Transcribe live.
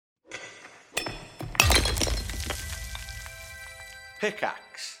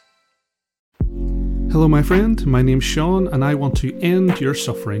Pickaxe. Hello my friend, my name's Sean and I want to end your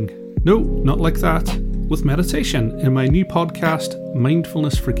suffering. No, not like that. With meditation in my new podcast,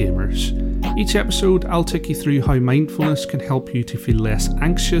 Mindfulness for Gamers. Each episode I'll take you through how mindfulness can help you to feel less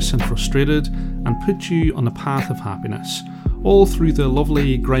anxious and frustrated and put you on the path of happiness, all through the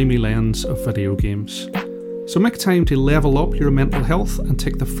lovely grimy lens of video games. So make time to level up your mental health and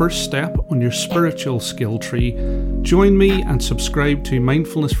take the first step on your spiritual skill tree. Join me and subscribe to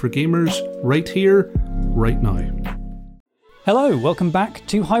Mindfulness for Gamers right here, right now. Hello, welcome back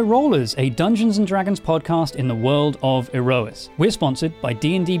to High Rollers, a Dungeons & Dragons podcast in the world of Erois. We're sponsored by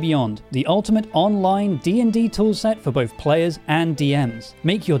D&D Beyond, the ultimate online D&D toolset for both players and DMs.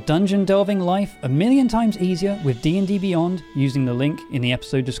 Make your dungeon delving life a million times easier with D&D Beyond using the link in the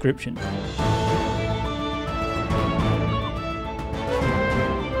episode description.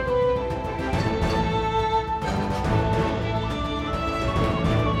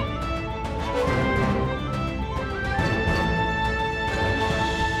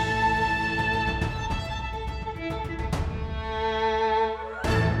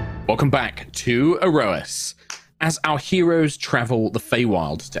 Welcome back to Erois. As our heroes travel the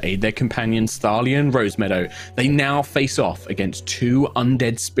Feywild to aid their companions Thalia and Rosemeadow, they now face off against two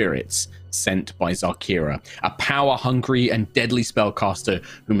undead spirits sent by Zarkira, a power-hungry and deadly spellcaster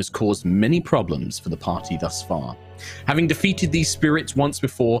whom has caused many problems for the party thus far. Having defeated these spirits once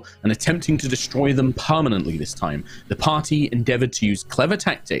before and attempting to destroy them permanently this time, the party endeavored to use clever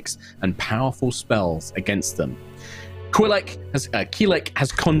tactics and powerful spells against them. Keelek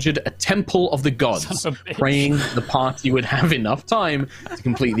has conjured a temple of the gods, praying the party would have enough time to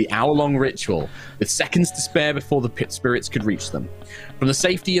complete the hour-long ritual, with seconds to spare before the pit spirits could reach them. From the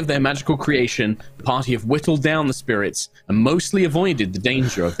safety of their magical creation, the party have whittled down the spirits and mostly avoided the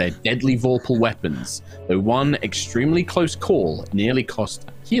danger of their deadly vorpal weapons, though one extremely close call nearly cost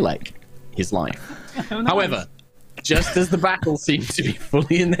Keelek his life. Oh, nice. However, just as the battle seemed to be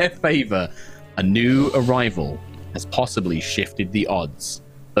fully in their favor, a new arrival has possibly shifted the odds.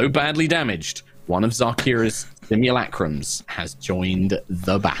 Though badly damaged, one of Zarkira's simulacrums has joined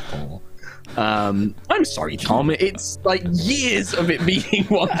the battle. I'm sorry, Tom. It's like years of it being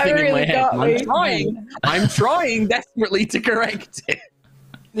one thing in my head. I'm trying desperately to correct it.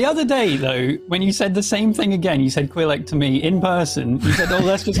 The other day, though, when you said the same thing again, you said Quillek to me in person. You said, oh,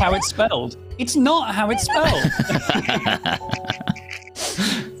 that's just how it's spelled. It's not how it's spelled.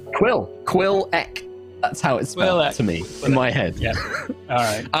 Quillek. That's how it's spelled to me in my head. Yeah. All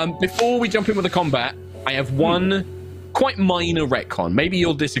right. Before we jump in with the combat, I have one quite minor retcon. Maybe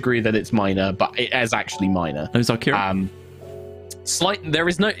you'll disagree that it's minor, but it is actually minor. No Zarkira?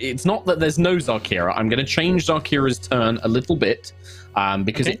 It's not that there's no Zarkira. I'm going to change Zarkira's turn a little bit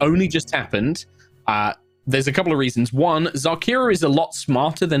because it only just happened. There's a couple of reasons. One, Zarkira is a lot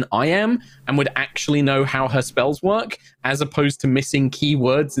smarter than I am and would actually know how her spells work, as opposed to missing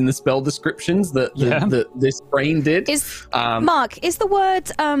keywords in the spell descriptions that this brain did. Mark, is the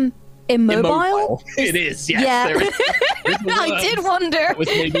word immobile? It is, yes. Yeah. There is I did wonder. That was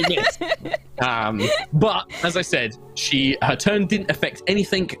maybe missed. But, as I said, her turn didn't affect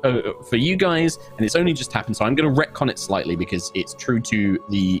anything for you guys, and it's only just happened, so I'm going to retcon it slightly because it's true to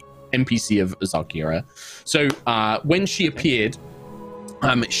the NPC of Zarkira. So when she appeared,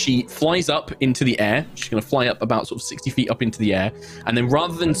 she flies up into the air. She's going to fly up about sort of 60 feet up into the air. And then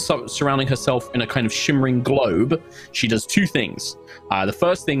rather than surrounding herself in a kind of shimmering globe, she does two things. The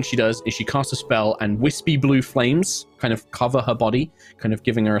first thing she does is she casts a spell and wispy blue flames kind of cover her body, kind of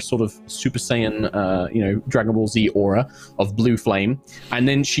giving her a sort of Super Saiyan, Dragon Ball Z aura of blue flame. And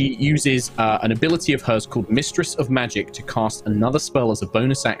then she uses an ability of hers called Mistress of Magic to cast another spell as a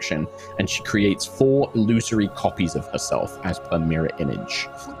bonus action, and she creates 4 illusory copies of herself as per mirror image.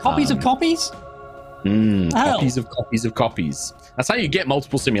 Copies of copies? Copies of copies of copies. That's how you get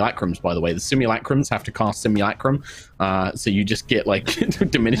multiple simulacrums, by the way. The simulacrums have to cast simulacrum, so you just get like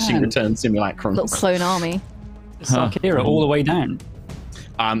diminishing return simulacrums. Little clone army. Zarkira all the way down.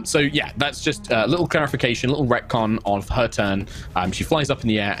 So yeah, that's just a little clarification, a little retcon of her turn. She flies up in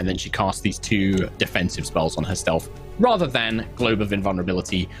the air and then she casts these 2 defensive spells on herself rather than Globe of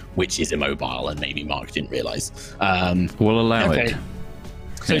Invulnerability, which is immobile and maybe Mark didn't realize. We'll allow it.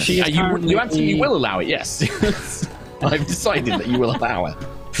 So she is you absolutely will allow it, yes. I've decided that you will allow it.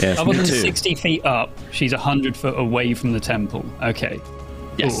 Yes, other than 60 feet up, she's 100 foot away from the temple. Okay.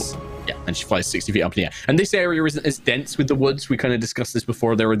 Yes. Cool. Yeah, and she flies 60 feet up in the air. And this area isn't as dense with the woods. We kind of discussed this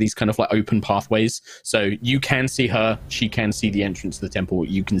before. There are these kind of like open pathways. So you can see her. She can see the entrance to the temple.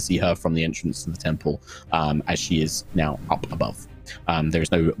 You can see her from the entrance to the temple as she is now up above. There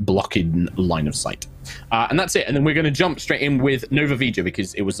is no blocking line of sight. And that's it. And then we're going to jump straight in with Nova Vija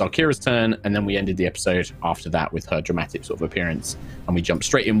because it was Zalkira's turn, and then we ended the episode after that with her dramatic sort of appearance. And we jump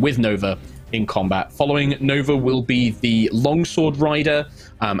straight in with Nova in combat. Following Nova will be the Longsword Rider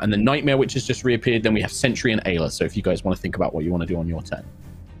and the Nightmare, which has just reappeared. Then we have Sentry and Ayla. So if you guys want to think about what you want to do on your turn.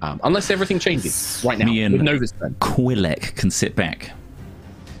 Unless everything changes right now. Me and with Nova's turn. Quillek can sit back.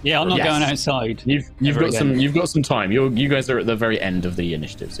 Yeah, I'm not going outside. You've got some time. You guys are at the very end of the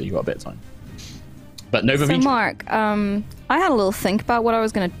initiative, so you've got a bit of time. But Nova So Vija. Mark, I had a little think about what I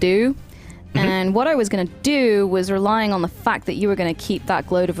was going to do. And what I was going to do was relying on the fact that you were going to keep that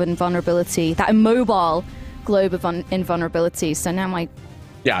globe of invulnerability, that immobile globe of invulnerability. So now my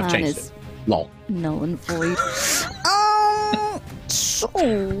Yeah, I've plan changed is it. Lol. null and void.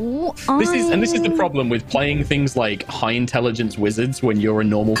 So This is the problem with playing things like high intelligence wizards when you're a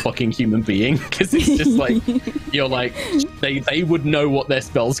normal fucking human being, because it's just like you're like they would know what their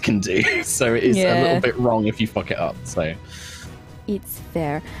spells can do, so it is a little bit wrong if you fuck it up. So it's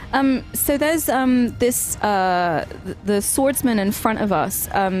fair. So there's this the swordsman in front of us,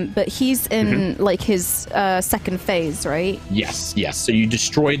 but he's in like his second phase, right? yes. So you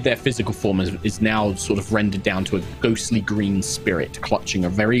destroyed their physical form, is now sort of rendered down to a ghostly green spirit clutching a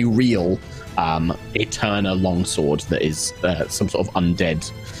very real Eterna longsword that is some sort of undead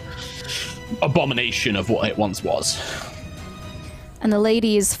abomination of what it once was. And the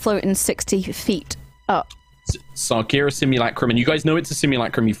lady is floating 60 feet up. Sarkira Simulacrum, and you guys know it's a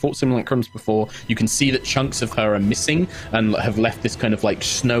simulacrum. You fought simulacrums before. You can see that chunks of her are missing and have left this kind of like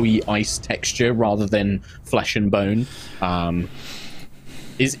snowy ice texture rather than flesh and bone.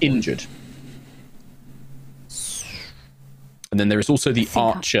 Is injured. And then there is also the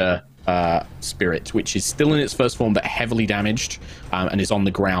Archer spirit, which is still in its first form but heavily damaged, and is on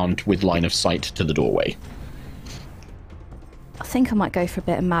the ground with line of sight to the doorway. I think I might go for a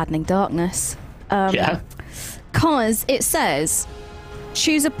bit of Maddening Darkness. Yeah. Because it says,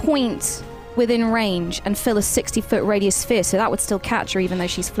 choose a point within range and fill a 60-foot radius sphere, so that would still catch her even though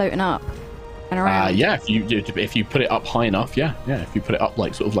she's floating up and around. Yeah, if you put it up high enough, yeah. If you put it up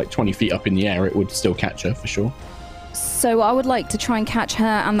like sort of like 20 feet up in the air, it would still catch her for sure. So I would like to try and catch her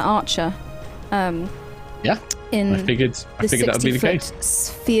and the archer. Yeah, in I figured that would be the case.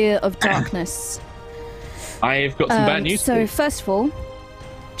 Sphere of darkness. I've got some bad news. So first of all,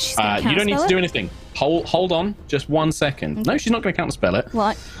 she's gonna you don't need to do it. anything. Hold on, just 1 second. Okay. No, she's not going to counterspell it.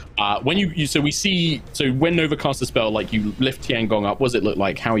 What? When when Nova casts a spell, like you lift Tiangong up, what does it look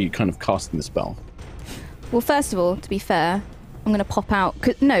like? How are you kind of casting the spell? Well, first of all, to be fair, I'm going to pop out.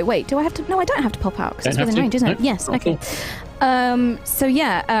 No, wait. Do I have to? No, I don't have to pop out because it's within range, isn't it? No, Yes. not Okay. So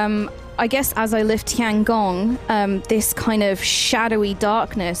yeah. I guess as I lift Tiangong, this kind of shadowy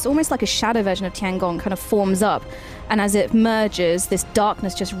darkness, almost like a shadow version of Tiangong, kind of forms up. And as it merges, this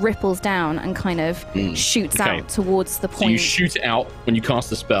darkness just ripples down and kind of shoots out towards the point. So you shoot it out when you cast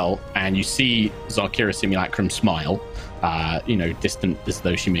the spell, and you see Zalkira Simulacrum smile, distant as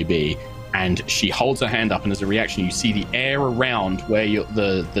though she may be, and she holds her hand up, and as a reaction, you see the air around where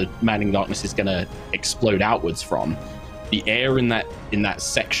the maddening darkness is going to explode outwards from. The air in that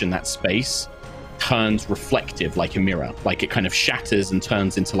section, that space, turns reflective like a mirror. Like it kind of shatters and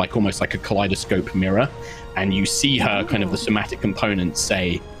turns into like almost like a kaleidoscope mirror. And you see her kind of the somatic components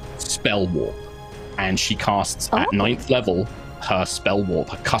say spell warp. And she casts at 9th level her spell warp,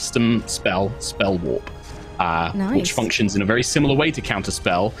 her custom spell warp. Nice. Which functions in a very similar way to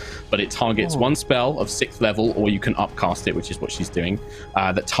counterspell, but it targets one spell of 6th level, or you can upcast it, which is what she's doing,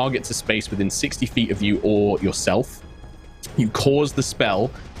 that targets a space within 60 feet of you or yourself. You cause the spell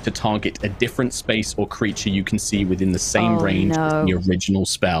to target a different space or creature you can see within the same range as the original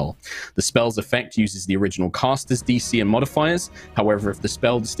spell. The spell's effect uses the original caster's DC and modifiers. However, if the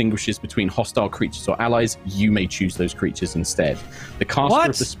spell distinguishes between hostile creatures or allies, you may choose those creatures instead. The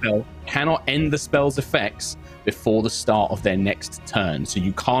caster of the spell cannot end the spell's effects before the start of their next turn. So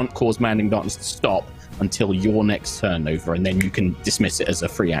you can't cause Maddening Darkness to stop until your next turn over, and then you can dismiss it as a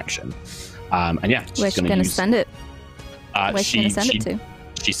free action. Where's she going to send it? Where's she going to send it to?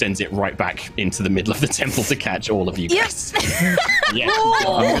 She sends it right back into the middle of the temple to catch all of you guys. Yeah.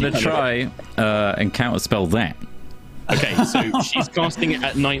 I'm going to try and counterspell that. Okay, so she's casting it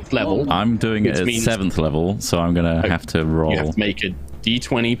at 9th level. I'm doing it at 7th level, so I'm going to have to roll. You have to make a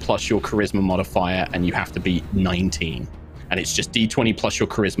d20 plus your charisma modifier, and you have to beat 19. And it's just d20 plus your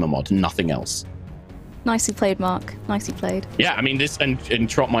charisma mod, nothing else. Nicely played, Mark. Nicely played. Yeah, I mean, this, and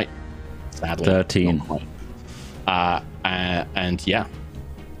Trot might, sadly. 13. And yeah.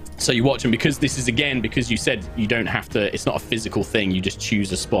 So you watch, and because this is, again, because you said you don't have to, it's not a physical thing, you just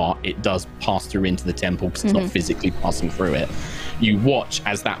choose a spot, it does pass through into the temple because it's not physically passing through it. You watch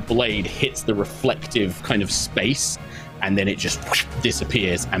as that blade hits the reflective kind of space, and then it just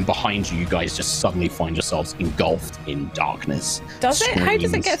disappears, and behind you, you guys just suddenly find yourselves engulfed in darkness. Does it? How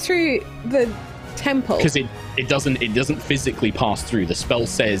does it get through the temple? Because it doesn't physically pass through. The spell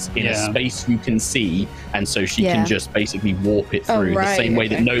says in a space you can see, and so she can just basically warp it through the same way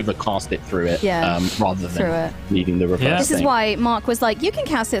that Nova cast it through it, rather than needing the reverse. This is why Mark was like, you can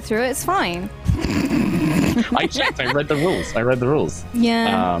cast it through it, it's fine. I checked, I read the rules.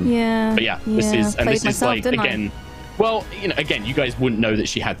 Yeah, But yeah, this is, and this is myself, like, again, well, you know, again, you guys wouldn't know that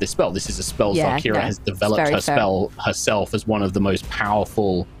she had this spell. This is a spell Valkyria has developed her spell herself as one of the most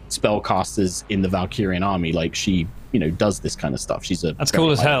powerful spellcasters in the Valkyrian army. Like, she, you know, does this kind of stuff. She's a That's cool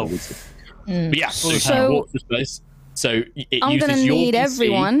as hell. But yeah, so she walks this place. So it I'm uses gonna your need PC.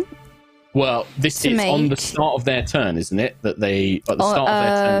 everyone. Well, this is on the start of their turn, isn't it? That they at the start of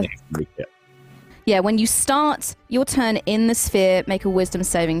their turn they have to make it. Yeah, when you start your turn in the sphere, make a wisdom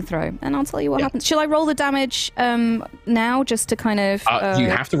saving throw, and I'll tell you what happens. Should I roll the damage now, just to kind of? You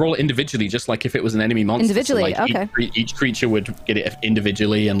have to roll it individually, just like if it was an enemy monster. Individually, so, like, each creature would get it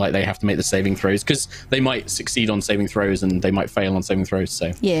individually, and like they have to make the saving throws because they might succeed on saving throws and they might fail on saving throws.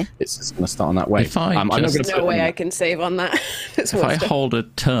 So it's just going to start on that way. If I there's no way I can save on that. If I hold a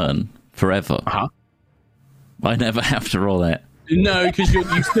turn forever, I never have to roll that. No, because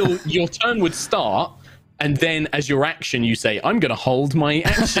your turn would start, and then as your action, you say, "I'm going to hold my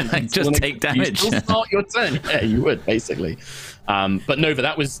action." Just take damage. You still start your turn. Yeah, you would basically. But Nova,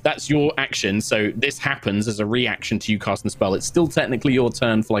 that's your action. So this happens as a reaction to you casting the spell. It's still technically your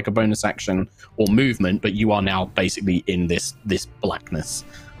turn for like a bonus action or movement, but you are now basically in this blackness.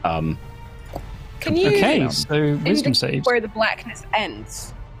 Can you? Okay, so wisdom saves. Where the blackness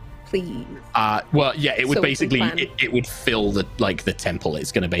ends. Please. Well, yeah, it would So basically it would fill the temple.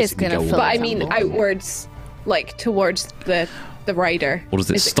 It's going to basically go. But I mean, outwards, like towards the rider. Or does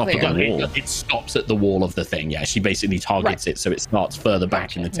it stop at the wall? It stops at the wall of the thing. Yeah, she basically targets it, so it starts further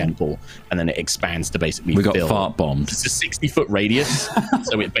back in the temple, and then it expands to basically. We got fill. fart bombed. It's a 60-foot radius,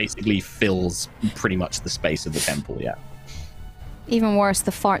 so it basically fills pretty much the space of the temple. Yeah. Even worse,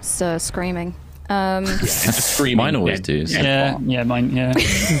 the farts screaming. It's just screaming. Mine always do. Yeah, mine. Yeah.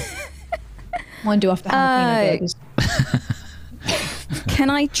 Mine do after jalapeno burgers.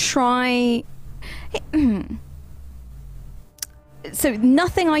 Can I try? So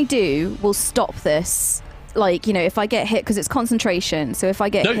nothing I do will stop this. Like, you know, if I get hit, because it's concentration. So if I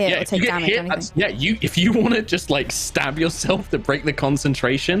get hit or take damage, if you want to just like stab yourself to break the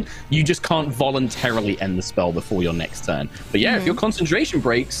concentration, you just can't voluntarily end the spell before your next turn. But yeah, if your concentration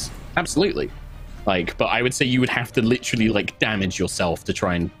breaks, absolutely. Like, but I would say you would have to literally like damage yourself to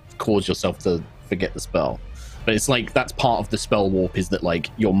try and cause yourself to forget the spell. But it's like that's part of the spell warp, is that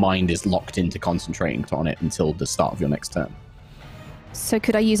like your mind is locked into concentrating on it until the start of your next turn. So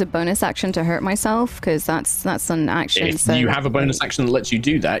could I use a bonus action to hurt myself? Because that's an action. If you have a bonus action that lets you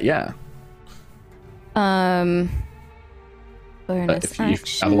do that, yeah. Bonus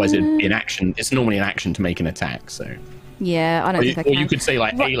action. Otherwise, it'd be an action. It's normally an action to make an attack. So. Yeah, I don't think I can. Or you could say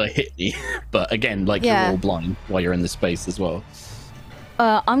like, Ayla hit me, but again, like you're all blind while you're in the space as well.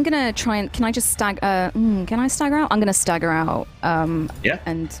 I'm gonna try and. Can I just stagger? Can I stagger out? I'm gonna stagger out. Yeah.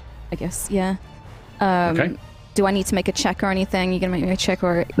 And I guess okay. Do I need to make a check or anything? You gonna make me a check,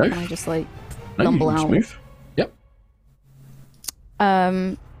 or can I just like lumble out? Move. Yep.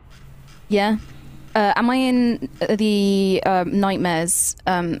 Yeah. Am I in the nightmares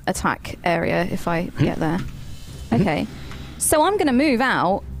attack area if I get there? Okay. So I'm gonna move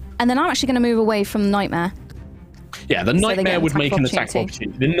out, and then I'm actually gonna move away from the nightmare. Yeah, the nightmare would make an attack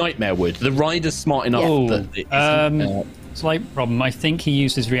opportunity. The nightmare would. The rider's smart enough that it isn't, slight problem. I think he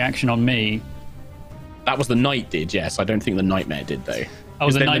used his reaction on me. That was the knight did, yes. I don't think the nightmare did though. Oh,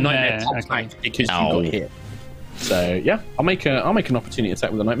 the nightmare okay. Because you got hit. So yeah, I'll make an opportunity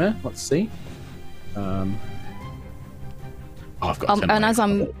attack with the nightmare. Let's see. I've got. And as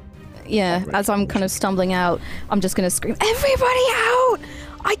I'm kind of stumbling out, I'm just gonna scream, "Everybody out!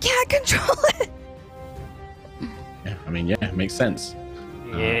 I can't control it." Yeah, I mean, it makes sense.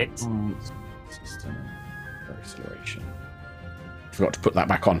 System acceleration. Forgot to put that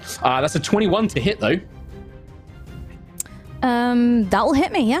back on. That's a 21 to hit though. That will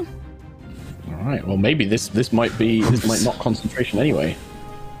hit me, yeah. All right. Well, maybe this might not concentration anyway.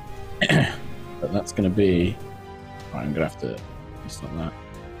 But that's going to be. All right, I'm going to have to do something like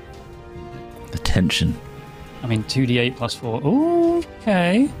that. The tension. I mean, 2d8 plus 4. Ooh,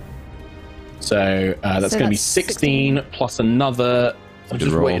 okay. So that's going to be 16 plus another I'm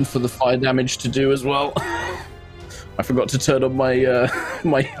just waiting for the fire damage to do as well. I forgot to turn on my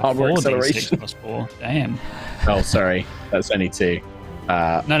my armor acceleration. 4. Damn. Oh, sorry. That's only 2.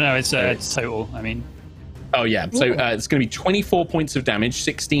 No, it's total. I mean. Oh, yeah. So it's going to be 24 points of damage,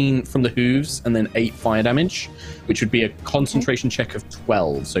 16 from the hooves, and then 8 fire damage, which would be a concentration check of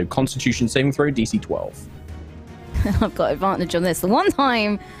 12. So Constitution saving throw, DC 12. I've got advantage on this. The one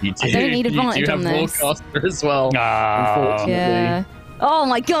time I don't need advantage on this. You do have Warcaster as well, unfortunately. Yeah. Oh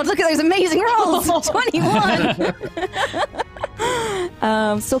my god, look at those amazing rolls! 21!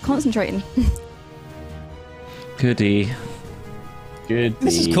 Still concentrating. Goody.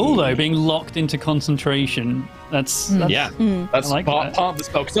 This is cool though, being locked into concentration. That's that's like part of the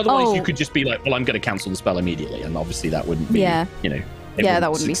spell. Because otherwise, you could just be like, "Well, I'm going to cancel the spell immediately," and obviously that wouldn't be, that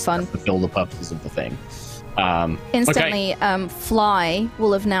wouldn't be fun. Fulfill the purposes of the thing. Instantly, Fly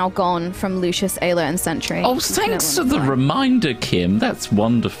will have now gone from Lucius, Ayla, and Sentry. Oh, thanks for the reminder, Kim. That's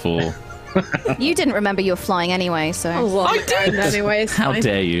wonderful. You didn't remember you were flying anyway, so. Oh, well, I did anyway. How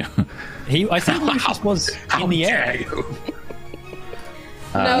dare you? I think Lucius was in the air.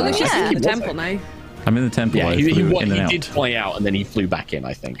 No, Lucius is in the temple now. I'm in the temple. Yeah, he did fly out and then he flew back in,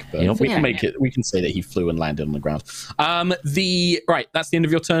 I think. But we can make it. We can say that he flew and landed on the ground. That's the end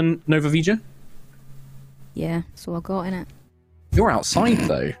of your turn, Nova Vija. Yeah, that's all I got in it. You're outside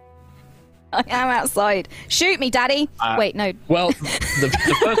though. I am outside. Shoot me, Daddy. Wait, no. Well,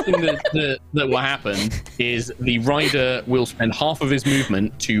 the first thing that will happen is the rider will spend half of his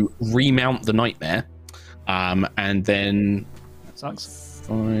movement to remount the nightmare, and then that sucks.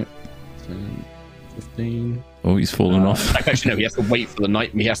 5, 10, 15. Oh, he's fallen off. Actually, no. He has to wait for the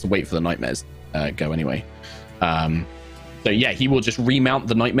nightmares go anyway. So yeah, he will just remount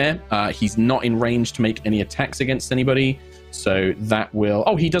the nightmare. He's not in range to make any attacks against anybody. So that will...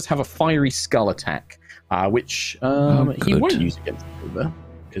 Oh, he does have a fiery skull attack, which he won't use against Uber,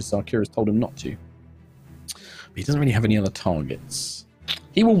 because Sarkira's told him not to. But he doesn't really have any other targets.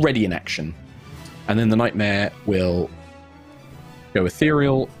 He will ready an action. And then the nightmare will go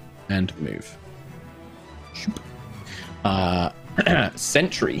ethereal and move.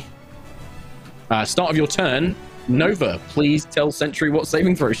 Sentry. Start of your turn. Nova, please tell Sentry what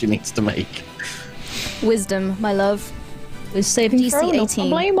saving throw she needs to make. Wisdom, my love. With saving DC throw, 18. no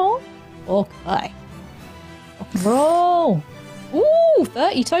problemo. Okay. Roll. Ooh,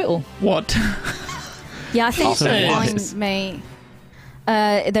 30 total. What? Yeah, I think Yes. mine may...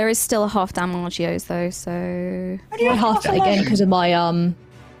 there is still a half damagios though, so... I half it again because of my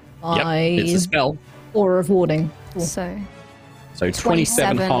It's a spell. aura of warding. Cool. So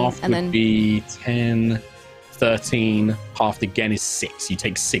 27 half and would then- be 10, 13. Halved again is 6. You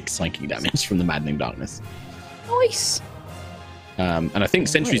take 6 psychic damage from the Maddening Darkness. Nice. And I think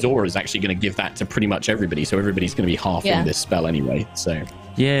Sentry's aura is actually going to give that to pretty much everybody, so everybody's going to be halving this spell anyway. So,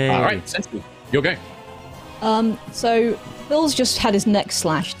 yeah. All right, Sentry, your go. So Phil's just had his neck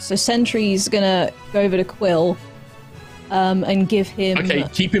slashed, so Sentry's gonna go over to Quill, and give him. Okay,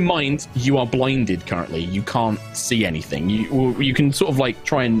 keep in mind you are blinded currently. You can't see anything. You can sort of like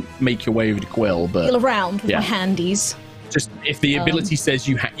try and make your way over to Quill, but Quill around with my handies. just if the ability says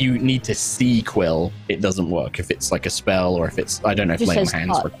you need to see Quill, it doesn't work. If it's like a spell or if it's I don't know if lay on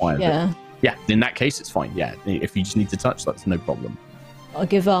hands required. Yeah. Yeah, in that case it's fine. Yeah, if you just need to touch, that's no problem. I'll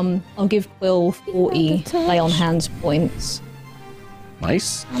give Quill 40 lay on hands points.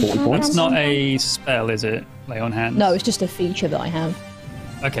 Nice. 40 points. It's not a spell, is it? Lay on hands? No, it's just a feature that I have.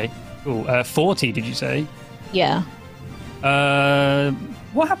 Okay, cool. 40, did you say? Yeah.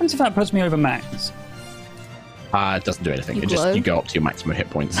 What happens if that puts me over max? It doesn't do anything. You go up to your maximum hit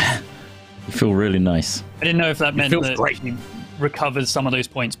points. You feel really nice. I didn't know if that meant that great. he recovers some of those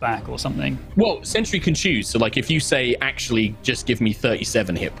points back or something. Well, Sentry can choose. So, like, if you say, actually, just give me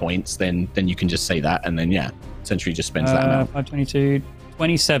 37 hit points, then you can just say that, and then, yeah, Sentry just spends that amount. 522,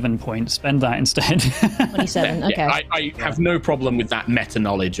 27 points. Spend that instead. 27, okay. Yeah, I have no problem with that meta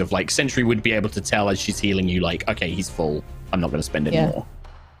knowledge of, like, Sentry would be able to tell as she's healing you, like, okay, he's full. I'm not going to spend any more.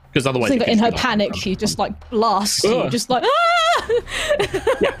 Because otherwise... I think in her panic, she just, like, blasts you, just like, ah!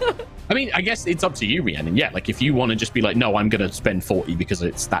 Yeah. I mean, I guess it's up to you, Rhiannon. Yeah, like if you want to just be like, no, I'm going to spend 40 because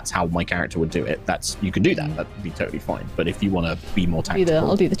that's how my character would do it. You can do that. That would be totally fine. But if you want to be more tactical,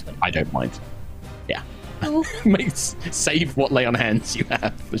 I'll do the 20. I don't mind. Yeah. Save what lay on hands you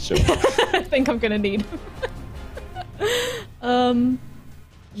have for sure. I think I'm going to need.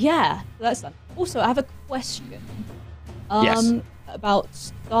 Yeah, that's that. Also, I have a question. Yes. About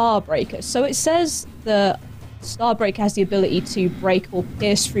Starbreaker. So it says that Starbreaker has the ability to break or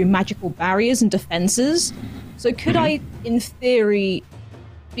pierce through magical barriers and defenses. So could I, in theory,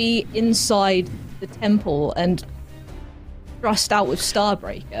 be inside the temple and thrust out with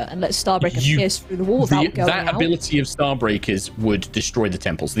Starbreaker and let Starbreaker pierce through the wall without going that out? ability of Starbreakers would destroy the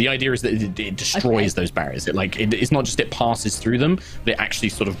temples. The idea is that it destroys those barriers. It's not just it passes through them, but it actually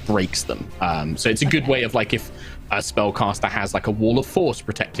sort of breaks them. So it's a good way of like if a spellcaster has like a wall of force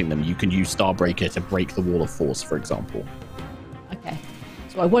protecting them, you can use Starbreaker to break the wall of force, for example. Okay,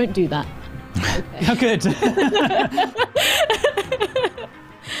 so I won't do that. Okay. Oh, good.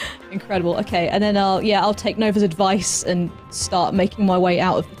 Incredible. Okay, and then I'll take Nova's advice and start making my way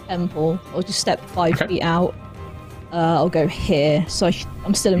out of the temple. I'll just step 5 feet out. I'll go here, so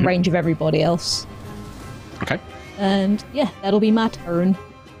I'm still in range of everybody else. Okay. And yeah, that'll be my turn.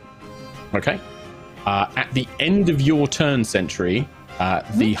 Okay. At the end of your turn, Sentry,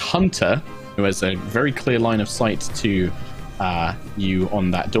 the hunter, who has a very clear line of sight to you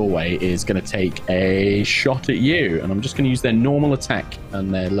on that doorway, is going to take a shot at you, and I'm just going to use their normal attack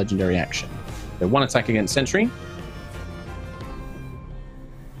and their legendary action. So 1 attack against Sentry.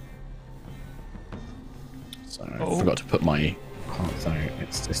 So I forgot to put my so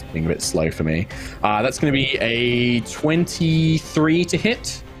it's just being a bit slow for me. That's going to be a 23 to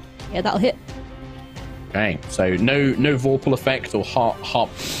hit. Yeah, that'll hit. Okay, so no Vorpal effect or Harp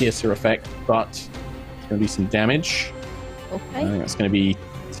Piercer effect, but it's going to be some damage. Okay. I think that's going to be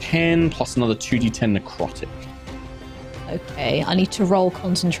 10 plus another 2d10 necrotic. Okay, I need to roll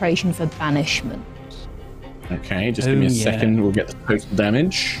concentration for banishment. Okay, just give me a second. We'll get the total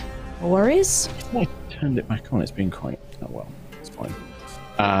damage. No worries. If I turned it back on, it's been quite... Oh, well, it's fine.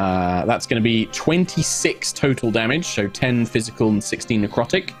 That's going to be 26 total damage, so 10 physical and 16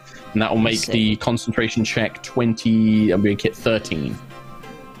 necrotic. And that will make the concentration check 20... I'm going to hit 13.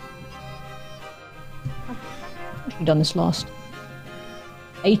 We've done this last.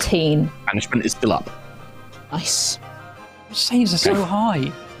 18. Banishment is still up. Nice. Saves are so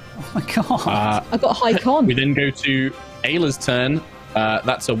high. Oh my god. I got high con. We then go to Ayla's turn.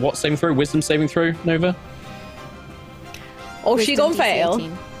 That's a what saving throw? Wisdom saving throw, Nova? Oh, she gonna fail?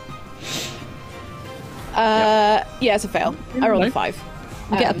 18. Yeah, it's a fail. I rolled a 5.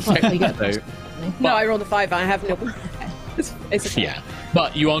 You get a plus. You get a plus. No, I rolled a 5. I have no... It's a fail. Yeah.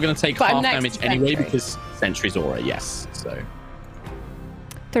 But you are going to take But I'm half next damage to anyway Sentry. because Sentry's aura, yes. So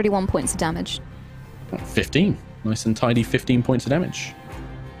 31 points of damage. 15. Nice and tidy 15 points of damage.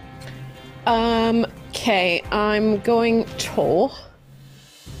 Okay, I'm going to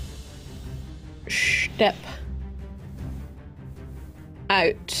step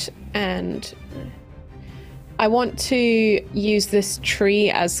out, and I want to use this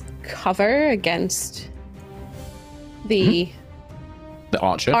tree as cover against the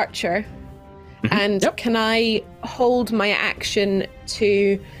archer. And can I hold my action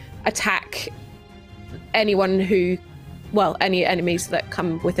to attack anyone who, well, any enemies that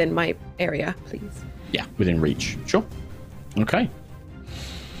come within my area, please? Yeah, within reach. Sure. Okay.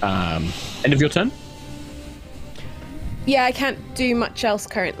 End of your turn? Yeah, I can't do much else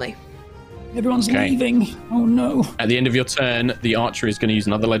currently. Everyone's leaving. Oh no. At the end of your turn, the archer is going to use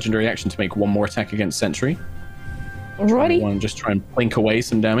another legendary action to make one more attack against Sentry. Alrighty. Just try and blink away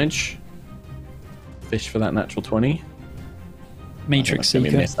some damage. Fish for that natural 20. Matrix That's gonna be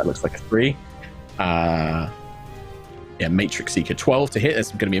a Seeker. miss. That looks like a 3. Yeah, Matrix Seeker 12 to hit. That's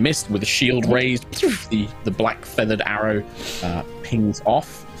going to be a miss with a shield raised. The black feathered arrow pings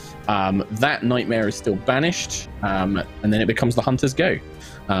off. That nightmare is still banished, and then it becomes the hunter's go.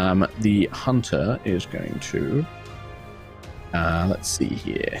 The hunter is going to... let's see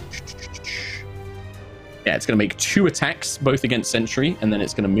here. Yeah, it's going to make 2 attacks, both against Sentry, and then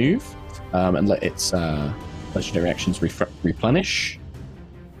it's going to move and let its legendary actions replenish.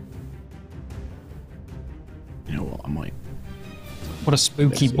 You know what, I might... What a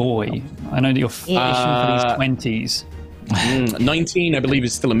spooky boy. I know that you're fishing for these 20s. 19, I believe,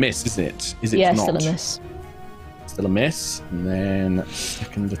 is still a miss, isn't it? Is it Yeah, not? still a miss. Still a miss. And then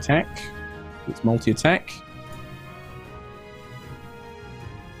second attack. It's multi-attack.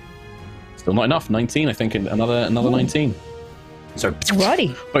 Still not enough. 19, I think, and another 19. So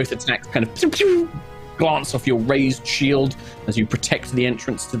Alrighty. both attacks kind of glance off your raised shield as you protect the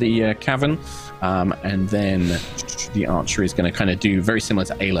entrance to the cavern. And then the archer is going to kind of do very similar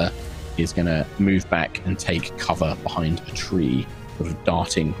to Ayla. Is going to move back and take cover behind a tree, sort of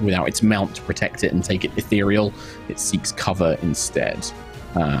darting without its mount to protect it and take it ethereal. It seeks cover instead.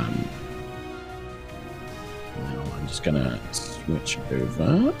 Now I'm just going to switch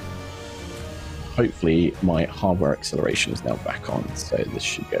over. Hopefully my hardware acceleration is now back on, so this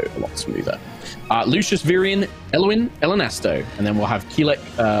should go a lot smoother. Lucius, Virion, Elwyn, Elenasto, and then we'll have Keelek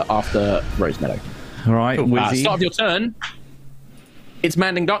after Rosemeadow. All right, Wizzy. Start of your turn. It's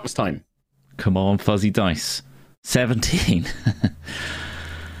Manding Darkness time. Come on, fuzzy dice. 17.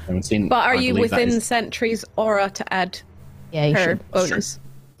 17. But are I you believe that within is- Sentry's aura to add Yeah, you her should. bonus?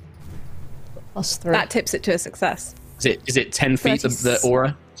 +3. That tips it to a success. Is it 10 feet of the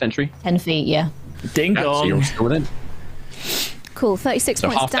aura sentry? 10 feet, yeah. Ding Yeah, so you're dong. still within. Cool. 36 So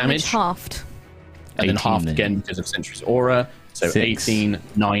points half damage, damage. halved. And then 18 half then. again because of Sentry's aura. So 6. 18,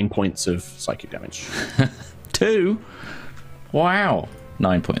 9 points of psychic damage. 2. Wow.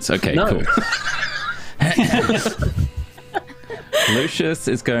 9 points. Okay, No. cool. Lucius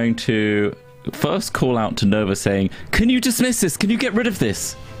is going to first call out to Nova saying, "Can you dismiss this? Can you get rid of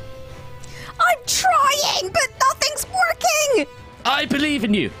this? I'm trying, but nothing's working. I believe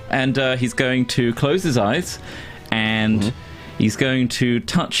in you." And he's going to close his eyes and he's going to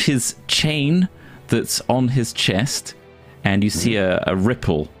touch his chain that's on his chest. And you see a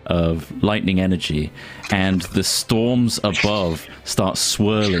ripple of lightning energy, and the storms above start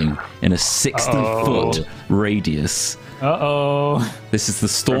swirling in a 60-foot radius. Uh-oh. This is the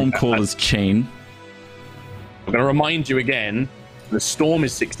Stormcaller's chain. I'm going to remind you again, the storm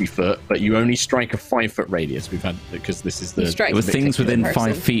is 60 foot, but you only strike a 5-foot radius. We've had, because this is the... Strike With things within particular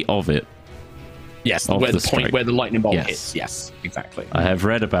 5 person. feet of it. Yes, of where the the point strike. where the lightning bolt Yes. hits. Yes, exactly. I have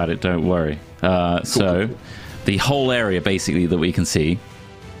read about it, don't worry. So, the whole area, basically, that we can see.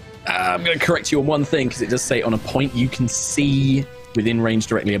 I'm going to correct you on one thing, because it does say on a point you can see within range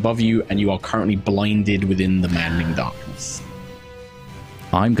directly above you, and you are currently blinded within the maddening darkness.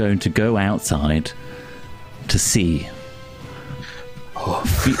 I'm going to go outside to see.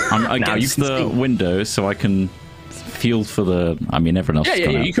 I'm Now you against can the see. window, so I can feel for the... I mean, everyone else Yeah, has yeah,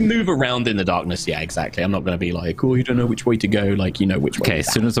 gone yeah. out. You can move around in the darkness. Yeah, exactly. I'm not going to be like, oh, you don't know which way to go. Like, you know which way. Okay,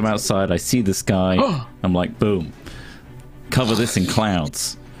 as soon as I'm outside, I see the sky. I'm like, boom. Cover this in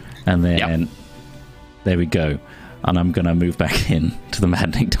clouds. And then... There we go. And I'm going to move back in to the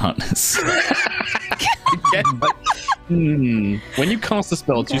maddening darkness. Yeah, but, when you cast a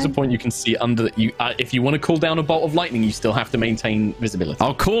spell, choose a point you can see under you. If you want to call down a bolt of lightning, you still have to maintain visibility.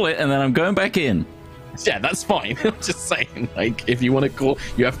 I'll call it, and then I'm going back in. Yeah, that's fine. I'm just saying, like, if you want to call,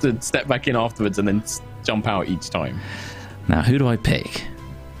 you have to step back in afterwards and then jump out each time. Now, who do I pick?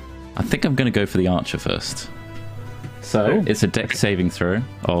 I think I'm going to go for the archer first. So, it's a dex saving throw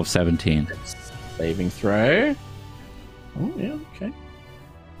of 17. Saving throw. Oh yeah, okay.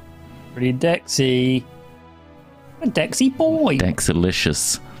 Pretty Dexy. A Dexy boy.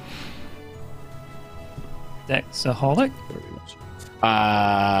 Dexalicious. Dexaholic.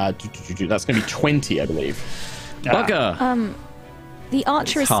 That's going to be 20, I believe. Bugger! The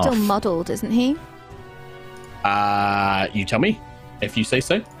archer is Half. still muddled, isn't he? You tell me. If you say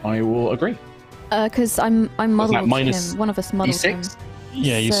so, I will agree. Because I'm muddled minus him. One of us muddled him. D6?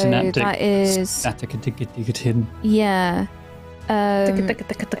 Yeah, you So synaptic. that is- Static-a-dig-a-dig-a-tin. Yeah.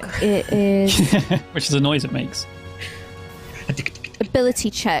 It is Which is the noise it makes. ability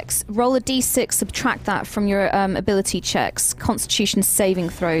checks. Roll a d6, subtract that from your ability checks. Constitution saving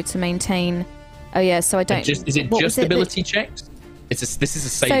throw to maintain. Oh yeah, so I don't. Is it what just was it that- ability checks? This is a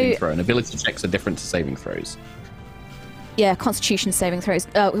saving So- throw, and ability checks are different to saving throws. Yeah, Constitution saving throws.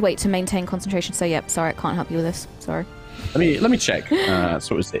 Wait, to maintain concentration. So yeah, sorry, I can't help you with this. Sorry. Let me check.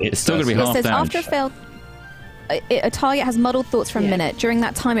 So it's still gonna be It half says damage. after a failed. A target has muddled thoughts for a minute. During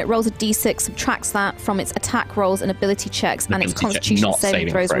that time, it rolls a d6, subtracts that from its attack rolls and ability checks, and its Ability check, Constitution not saving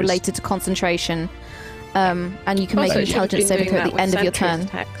saving throws throws. related to concentration. And you can make Also, an you should've intelligence been saving doing throw at that the with end of your Sentry's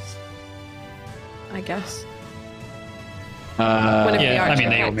turn. attacks, I guess. Yeah, I mean,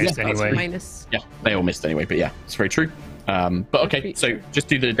 they all attacks, missed that's anyway. minus- Yeah, they all missed anyway, but yeah, it's very true. But okay, so just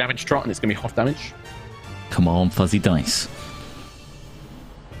do the damage trot, and it's gonna be half damage. Come on, fuzzy dice.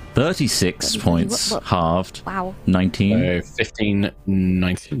 36 points what- halved. Wow. 19. So 15,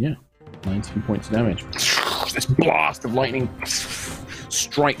 19, yeah, 19 points of damage. This blast of lightning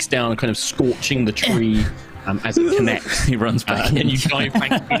strikes down, kind of scorching the tree as it connects. He runs back And in. then you dive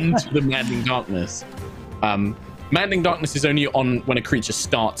back into the maddening darkness. Maddening darkness is only on when a creature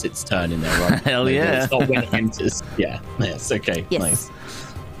starts its turn in there, right? Hell yeah. It's not when it enters. Yeah, yes, okay, Yes.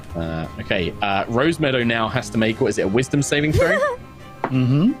 nice. Okay, Rose Meadow now has to make, what is it, a wisdom saving throw?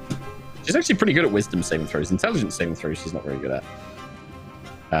 Mm-hmm. She's actually pretty good at wisdom saving throws. Intelligence saving throws, she's not very good at.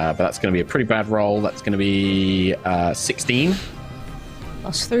 But that's going to be a pretty bad roll. That's going to be 16.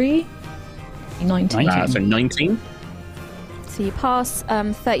 +3. 19. 19. So 19. So you pass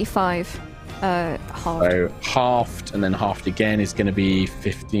 35 hard. So halved, and then halved again is going to be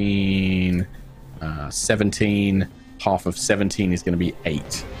 15, 17. Half of 17 is going to be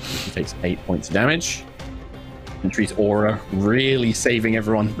 8. She takes 8 points of damage. Sentry's aura really saving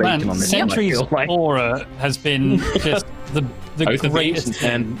everyone's bacon Man, on this one, I Sentry's feel like. aura has been just the Both of the greatest ancients,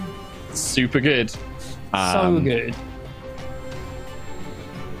 man. Super good. So good.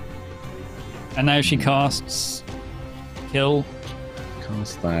 And now she casts kill.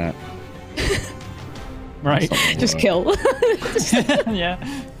 Cast that. Right. Just kill. Yeah.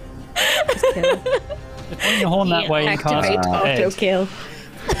 Just kill. Point your horn that way and Activate cast auto Ed. kill.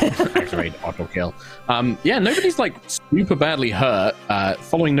 Activate auto kill. Yeah, nobody's like super badly hurt.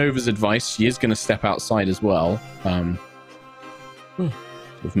 Following Nova's advice, she is going to step outside as well.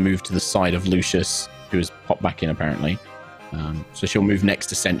 We've moved to the side of Lucius, who has popped back in apparently. So she'll move next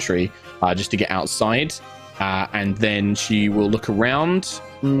to Sentry just to get outside. And then she will look around.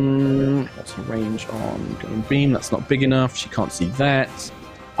 What's her range on Guiding Beam? That's not big enough. She can't see that.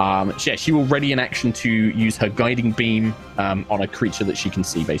 She will ready an action to use her Guiding Beam on a creature that she can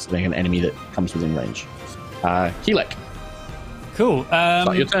see, basically, an enemy that comes within range. Keelek. Cool.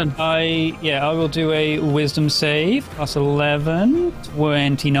 Start your turn. I will do a Wisdom save. Plus 11,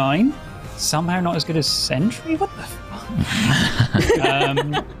 29. Somehow not as good as Sentry? What the fuck?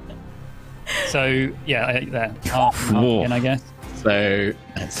 There. Half again, I guess. So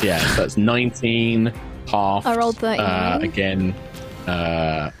that's 19, half. I rolled 39. Again,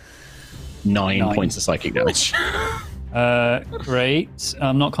 9 points of psychic damage. Great.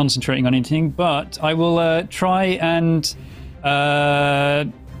 I'm not concentrating on anything, but I will try and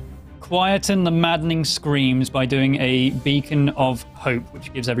quieten the maddening screams by doing a Beacon of Hope,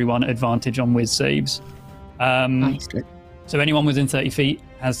 which gives everyone advantage on Wiz saves. Nice. So anyone within 30 feet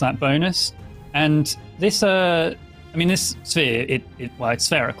has that bonus. And this, this sphere, it's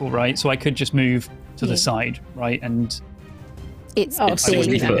spherical, right? So I could just move to the side, right? And it's Oh, big.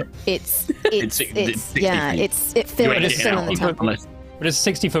 60 foot. It 60 feet. feels still in the temple. But it's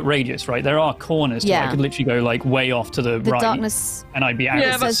a 60-foot radius, right? There are corners. Yeah. I could literally go like way off to the The right, darkness. and I'd be out.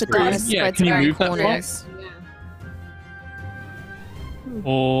 Yeah, It says the true. darkness Yeah, spreads can you around move that far? corners.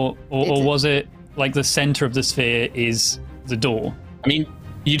 Or was it like the center of the sphere is the door? I mean,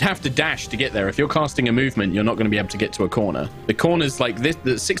 you'd have to dash to get there. If you're casting a movement, you're not going to be able to get to a corner. The corner's like this.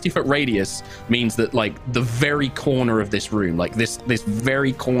 The 60-foot radius means that like the very corner of this room, like this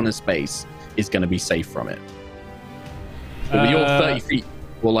very corner space, is going to be safe from it. But you're 30 feet,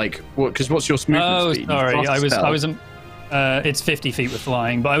 or like, because what's your movement speed? Sorry, You cast a spell. It's 50 feet with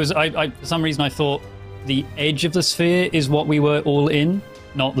flying, but I for some reason I thought the edge of the sphere is what we were all in,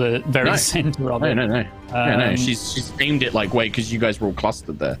 not the very center of it. No. She's aimed it like because you guys were all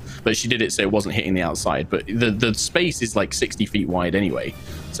clustered there, but she did it so it wasn't hitting the outside. But the space is like 60 feet wide anyway,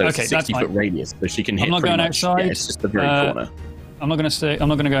 so it's a 60-foot radius, so she can hit. I'm not pretty going much, outside. Yeah, it's just the very corner. I'm not going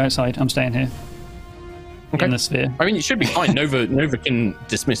to go outside. I'm staying here. Okay. In the sphere. I mean, it should be fine. Nova can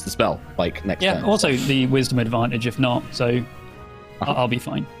dismiss the spell like next turn. Also the wisdom advantage if not, so I'll be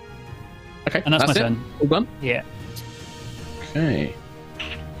fine. Okay, And that's my it? turn. All done? Yeah. Okay.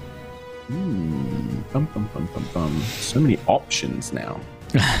 So many options now.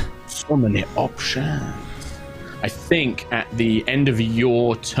 So many options. I think at the end of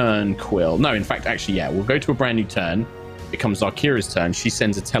your turn, Quill. No, in fact, actually, yeah, we'll go to a brand new turn. It becomes Zarkira's turn. She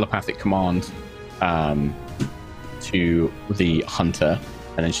sends a telepathic command to the hunter,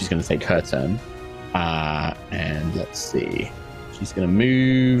 and then she's going to take her turn. And let's see. She's going to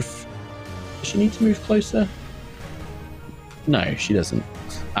move. Does she need to move closer? No, she doesn't.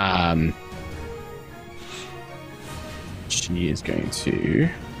 She is going to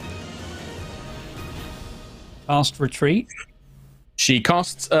Cast retreat. She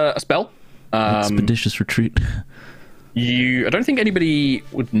casts a spell. Expeditious retreat. I don't think anybody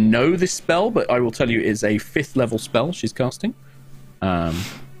would know this spell, but I will tell you it is a 5th level spell she's casting.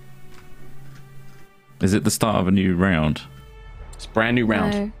 Is it the start of a new round? It's a brand new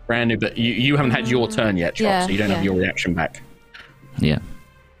round. No. Brand new, but you haven't had your turn yet, Chop, so you don't have your reaction back. Yeah.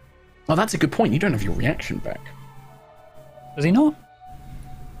 Oh, that's a good point. You don't have your reaction back. Does he not?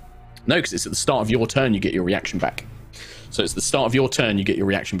 No, because it's at the start of your turn you get your reaction back. So it's the start of your turn you get your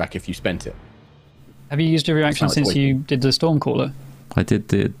reaction back if you spent it. Have you used your reaction Sounds since like- you did the Stormcaller? I did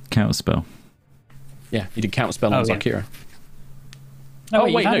the counter spell. Yeah, you did counter spell on yeah. Zarkira. No, Oh,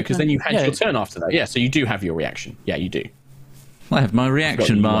 you've wait, had no, it because then. then you had Yeah. your turn after that. Yeah, so you do have your reaction. Yeah, you do. I have my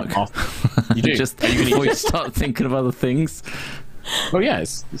reaction You mark. went after- You do. Just Are you gonna before you use- start thinking of other things. Oh yeah,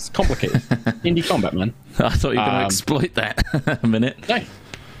 it's complicated. Indie combat, man. I thought you were going to Um, exploit that a minute. No.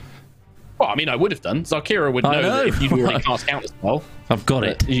 Well, I mean, I would have done. Zarkira would I know, know. that if you'd already cast counter spell, I've got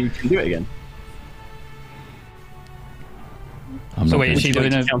it. you can do it again. I'm So not wait, gonna- is she Would you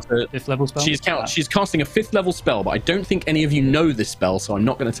doing like a to counter- 5th level spell? She's casting a 5th level spell, but I don't think any of you know this spell, so I'm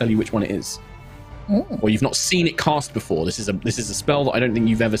not going to tell you which one it is. Or you've not seen it cast before. This is a spell that I don't think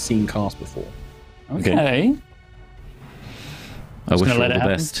you've ever seen cast before. Okay. I wish gonna her all let the it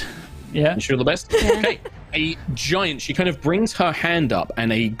happen. best. Yeah. You sure the best? Yeah. Okay. A giant, she kind of brings her hand up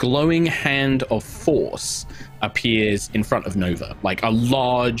and a glowing hand of force appears in front of Nova. Like a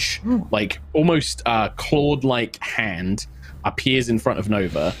large, like almost clawed-like hand appears in front of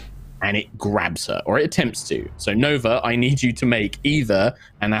Nova and it grabs her, or it attempts to. So Nova, I need you to make either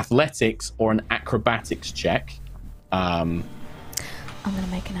an athletics or an acrobatics check. I'm going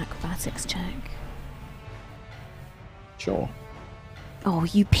to make an acrobatics check. Sure. Oh,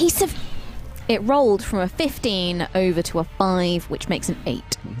 you piece of... It rolled from a 15 over to a 5, which makes an 8.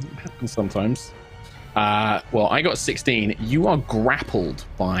 Happens sometimes. Well, I got 16. You are grappled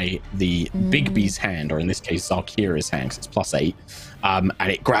by the Bigby's hand, or in this case, Zarkira's hand, because it's +8.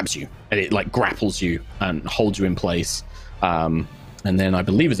 And it grabs you, and it like grapples you and holds you in place. And then I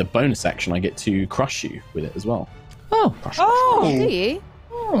believe as a bonus action, I get to crush you with it as well. Oh, Crush. Do you?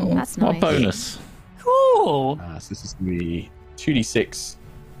 Oh, that's nice. what bonus? Cool. So this is going to be 2d6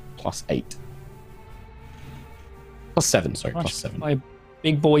 +8. +7, sorry, +7. My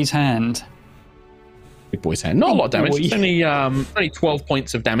big boy's hand. Big boy's hand. Not a lot of damage. Boy. It's only 12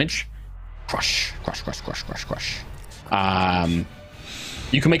 points of damage. Crush.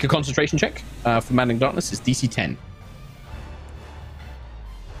 You can make a concentration check for Maddening Darkness. It's DC 10.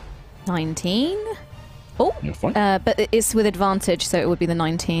 19. Oh, You're fine. but it's with advantage, so it would be the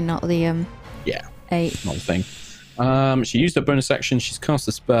 19, not the Yeah, 8. not the thing. She used her bonus action. She's cast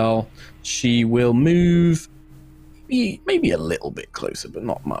a spell. She will move maybe a little bit closer, but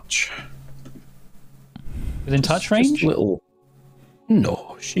not much. Within touch range? Just a little.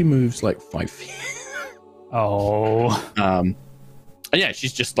 No, she moves like 5 feet. Oh. And yeah,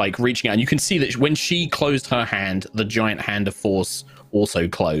 she's just like reaching out, and you can see that when she closed her hand, the giant hand of force also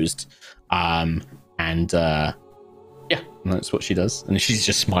closed. And that's what she does, and she's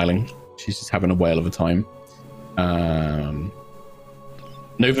just smiling. She's just having a whale of a time. Nova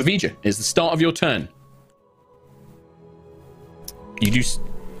Vija, is the start of your turn. You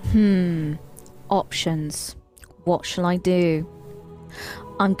do. Options. What shall I do?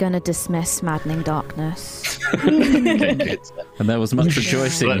 I'm gonna dismiss Maddening Darkness. Okay, good. And there was much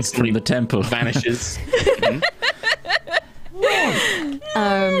rejoicing from the temple. Vanishes.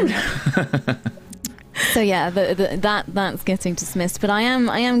 So yeah, that's getting dismissed, but I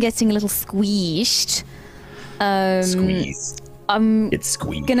am getting a little squeezed. Squeezed. It's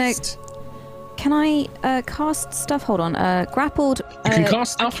squeezed. Can I cast stuff? Hold on. Grappled. You can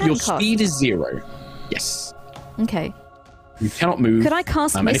cast stuff. Your speed is 0. Yes. Okay. You cannot move. Could I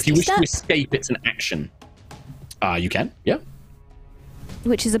cast and if you wish Misty to Step? escape, it's an action. You can. Yeah.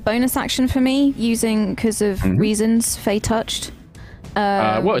 Which is a bonus action for me, using because of reasons. Fey touched.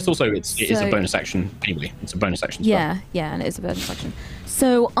 Well, it is a bonus action anyway. It's a bonus action. Yeah, and it is a bonus action.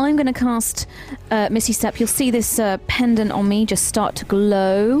 So I'm going to cast Misty Step. You'll see this pendant on me just start to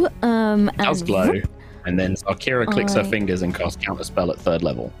glow. It does glow, and then Akira clicks her fingers and casts counter spell at 3rd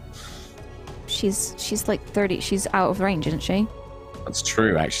level. She's like 30. She's out of range, isn't she? That's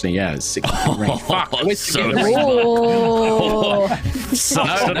true, actually. Yeah, it's 60 feet range. Fuck! I always forget I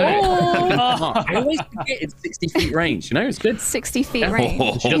always forget it's 60 feet range. You know, it's good. 60 feet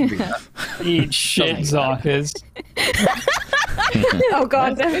range. She doesn't do that. Eat shit, Zarkers. Oh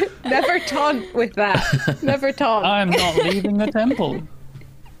god, never taunt with that. Never taunt. I'm not leaving the temple.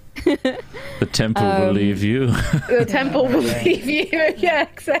 The temple will leave you. The temple will leave you. Yeah,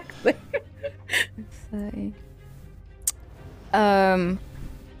 exactly. I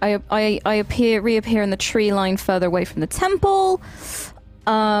reappear in the tree line further away from the temple.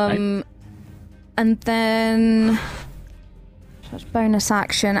 And then bonus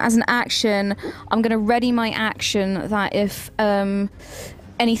action. As an action, I'm going to ready my action that if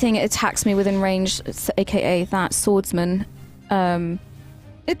anything attacks me within range, aka that swordsman.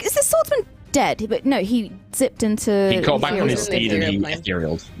 Is the swordsman dead? But no, he zipped into. He got back on his steed and he plane.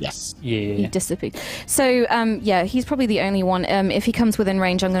 etherealed. Yes. Yeah. He disappeared. So, yeah, he's probably the only one. If he comes within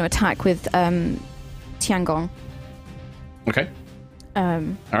range, I'm going to attack with Tiangong. Okay.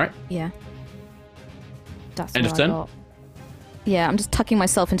 All right. Yeah. That's End what of turn? I got. Yeah, I'm just tucking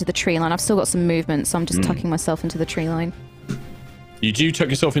myself into the tree line. I've still got some movement, so I'm just tucking myself into the tree line. You do tuck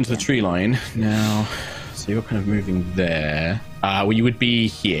yourself into the tree line now. So you're kind of moving there. Well, you would be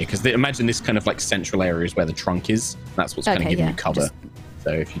here because imagine this kind of like central area is where the trunk is. That's what's kind of giving you cover. Just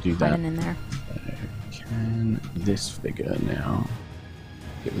So if you do that, hiding in there. can this figure now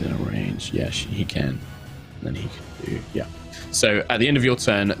get within a range? Yeah, he can. And then he can do, yeah. So at the end of your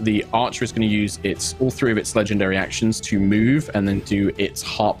turn, the archer is going to use all 3 of its legendary actions to move and then do its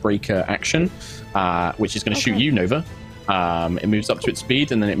Heartbreaker action, which is going to shoot you, Nova. It moves up to its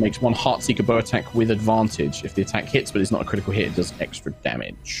speed, and then it makes 1 Heartseeker bow attack with advantage. If the attack hits, but it's not a critical hit, it does extra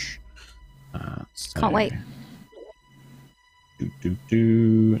damage. Can't wait.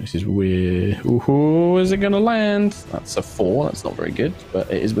 This is weird. Ooh, is it going to land? That's a 4. That's not very good,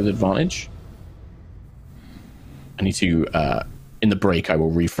 but it is with advantage. I need to, in the break, I will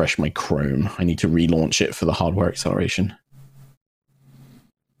refresh my Chrome. I need to relaunch it for the hardware acceleration.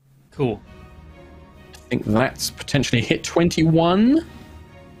 Cool. I think that's potentially hit 21.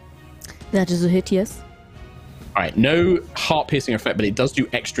 That is a hit, yes. All right, no heart-piercing effect, but it does do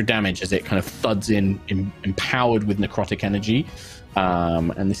extra damage as it kind of thuds in empowered with necrotic energy.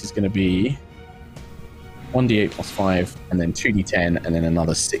 And this is going to be 1d8 plus 5, and then 2d10, and then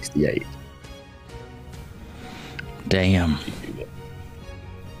another 68. Damn.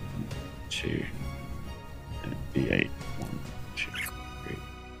 2 d8. 1, 2, 3,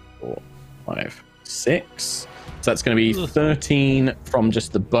 4, 5, 6. So that's going to be 13 from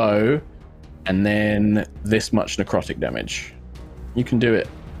just the bow, and then this much necrotic damage. You can do it.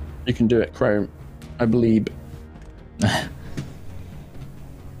 You can do it, Chrome. I believe.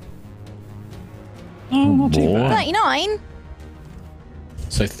 Not too bad. 39.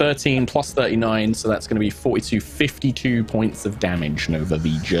 So 13 plus 39, so that's going to be 42, 52 points of damage, Nova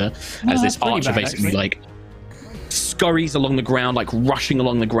Vija, as this archer basically like scurries along the ground, like rushing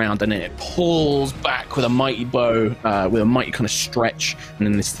along the ground, and then it pulls back with a mighty bow, with a mighty kind of stretch, and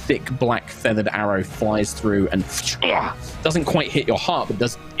then this thick black feathered arrow flies through and doesn't quite hit your heart, but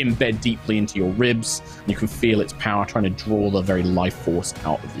does embed deeply into your ribs. And you can feel its power trying to draw the very life force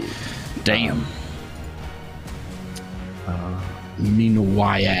out of you. Damn.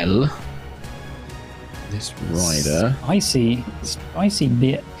 Meanwhile, this rider, Spicy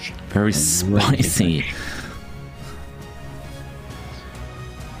bitch. Very spicy.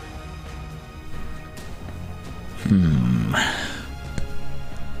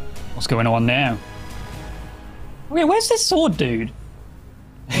 What's going on now? Wait, where's this sword dude?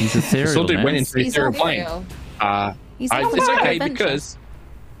 He's ethereal, Sword dude man. went into the ethereal plane. It's okay because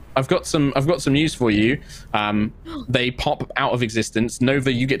I've got some news for you. They pop out of existence.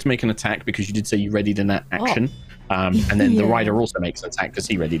 Nova, you get to make an attack because you did say you readied an action. And then the rider also makes an attack because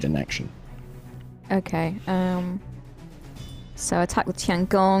he readied an action. Okay. So attack with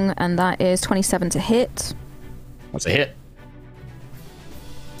Tiangong, and that is 27 to hit. That's a hit.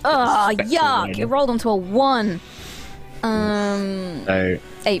 Oh, yuck! It rolled onto a 1. So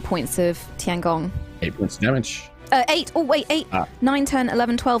 8 points of Tiangong. 8 points of damage. 8. Oh, wait, 8. 9, 10,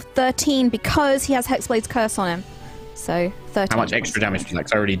 11, 12, 13, because he has Hexblade's Curse on him. So 13. How much extra damage was that?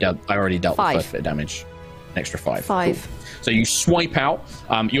 'Cause I already dealt Five. the first bit of damage. An extra 5. 5. Cool. So you swipe out.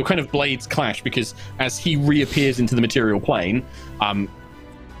 Your kind of blades clash because as he reappears into the material plane,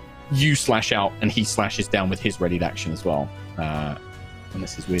 you slash out and he slashes down with his readied action as well. And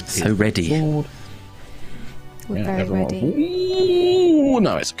this is with his So ready. sword. We're very everyone- ready. Ooh,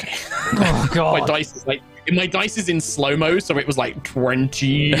 no, it's okay. Oh god. My dice is in slow mo, so it was like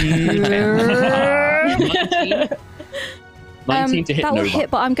 20. 19 to hit that will Nova.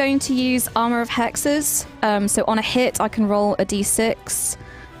 hit, but I'm going to use Armor of Hexes. So on a hit, I can roll a d6,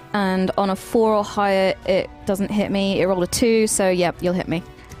 and on a 4 or higher, it doesn't hit me. It rolled a 2, so yeah, you'll hit me.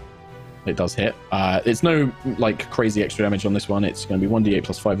 It does hit. It's no like crazy extra damage on this one. It's going to be 1d8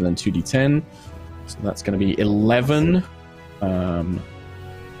 plus 5 and then 2d10. So that's going to be 11. And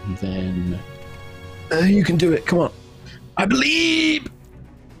then you can do it. Come on. I believe.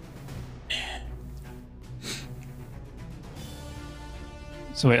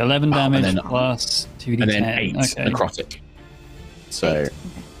 So wait, 11 damage and then- plus 2d10. And then 8 Okay. necrotic. So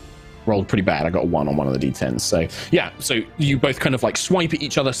rolled pretty bad. I got a 1 on one of the d10s. So yeah, so you both kind of like swipe at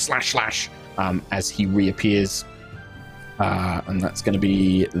each other, slash, as he reappears. And that's going to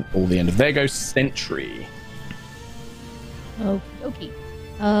be all the end of there goes Sentry. Okay.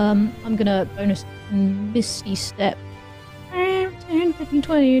 I'm gonna bonus Misty Step 10, 15,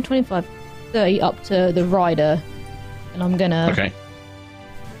 20, 25, 30 up to the rider. And I'm gonna Okay,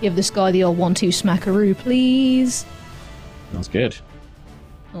 give this guy the old 1-2 smackaroo, please. that's good.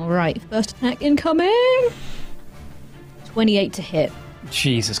 Alright, first attack incoming. 28 to hit.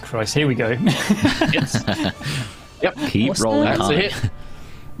 Jesus Christ, here we go. Yes. Yep. Keep What's rolling that? That's a high. hit.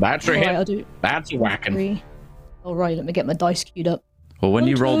 That's a Alright, I'll hit. do That's a whacking. 3. Alright, let me get my dice queued up. Well, when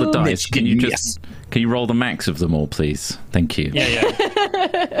you roll the dice, can you Yes. can you roll the max of them all, please? Thank you.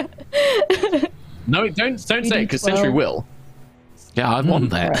 yeah. No, don't say it because 12. Sentry will. Yeah, I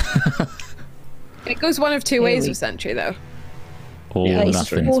want that. It goes one of two Here ways we- with Sentry, though. Or Yeah, It's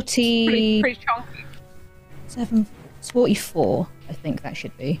that's nothing. 47, Pretty chunky. it's 44, I think that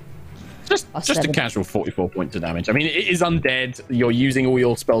should be. Just a casual 44 points of damage. I mean, it is undead. You're using all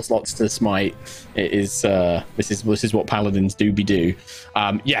your spell slots to smite. It is this is what paladins do. The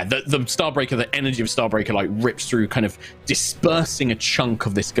Starbreaker, the energy of Starbreaker like rips through, kind of dispersing a chunk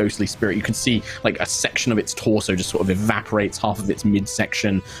of this ghostly spirit. You can see like a section of its torso just sort of evaporates, half of its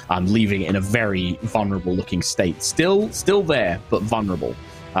midsection, leaving it in a very vulnerable looking state. Still there, but vulnerable.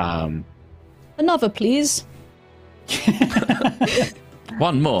 Another, please.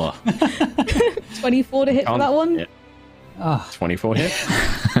 One more. 24 to hit for that one. Yeah. 24 hit.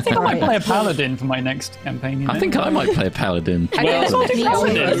 I think I might play a paladin for my next campaign. I think I might play a paladin. I think all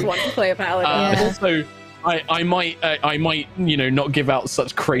of us want to play a paladin. Also, I might, not give out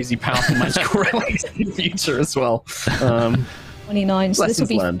such crazy powerful magical relics in the future as well. 29, so this will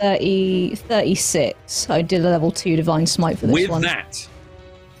be 36. I did a level 2 Divine Smite for this one. With that,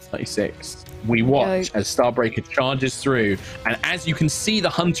 36. We watch as Starbreaker charges through, and as you can see, the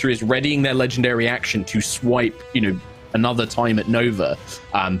hunter is readying their legendary action to swipe, another time at Nova.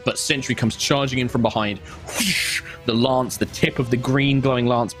 But Sentry comes charging in from behind. Whoosh, the lance, the tip of the green glowing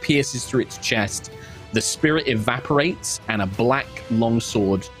lance pierces through its chest. The spirit evaporates, and a black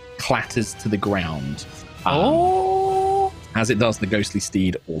longsword clatters to the ground. As it does, the ghostly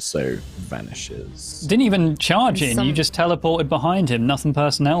steed also vanishes. Didn't even charge in, you just teleported behind him. Nothing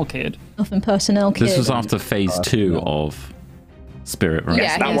personnel, kid. Nothing personnel, kid. This was after phase 2 of Spirit, right?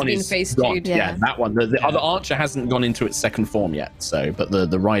 Yeah, that one is phase gone. 2. Yeah, that one. The other archer hasn't gone into its second form yet, but the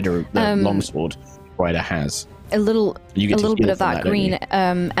rider, the longsword rider has. A little bit of from that green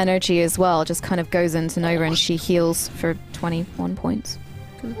energy as well just kind of goes into Nova, and she heals for 21 points.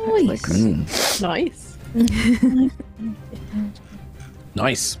 Nice.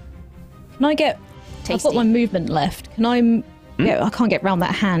 Nice. Can I get... Tasty. I've got my movement left. Can I... I can't get round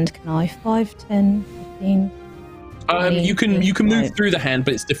that hand, can I? 5, 10, 15... 20, you can move through the hand,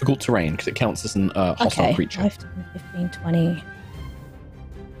 but it's difficult terrain because it counts as an hostile creature. 5, 10, 15, 20...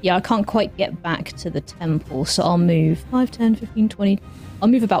 Yeah, I can't quite get back to the temple, so I'll move 5, 10, 15, 20... I'll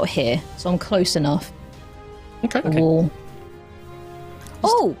move about here, so I'm close enough. Okay. The wall.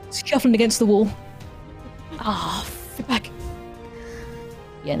 Shuffling against the wall. Get back.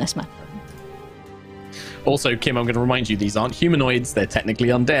 Yeah, that's my problem. Also, Kim, I'm going to remind you, these aren't humanoids. They're technically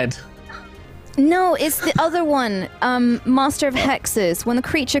undead. No, it's the other one. Master of Hexes. When the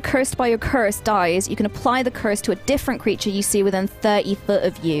creature cursed by your curse dies, you can apply the curse to a different creature you see within 30 foot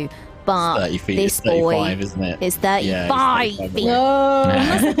of you. But 30 feet, this 35, boy isn't it? is 35 feet. No.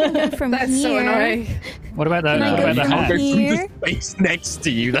 Unless I can go from That's here. so annoying. What about Can I go the from I'll go hand? through here? the space next to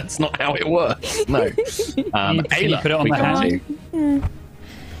you. That's not how it works. No. Can you Ayla, put it on we the come hand? to you.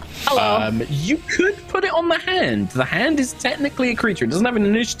 You could put it on the hand. The hand is technically a creature. It doesn't have an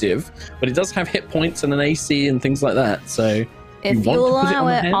initiative, but it does have hit points and an AC and things like that. So If you allow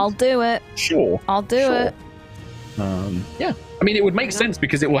it, I'll do it. Sure. I'll do it. Yeah. I mean, it would make sense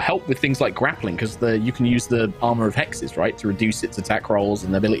because it will help with things like grappling because you can use the armor of hexes, right, to reduce its attack rolls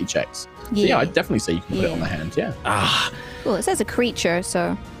and ability checks. So, yeah, I'd definitely say you can put it on the hand. Yeah. Well, it says a creature,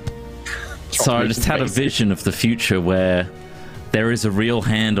 so... So I just had a vision of the future where there is a real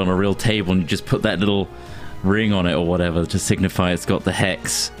hand on a real table and you just put that little ring on it or whatever to signify it's got the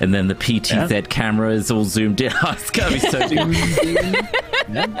hex, and then the PTZ camera is all zoomed in. It's going to be so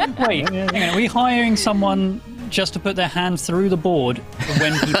Wait, hang on, are we hiring someone just to put their hand through the board for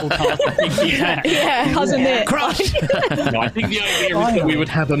when people can't the hack? Yeah, Hasn't it? Crush! No, I think the idea is that we would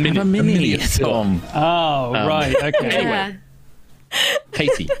have a mini Tom. Oh, right, okay. Anyway.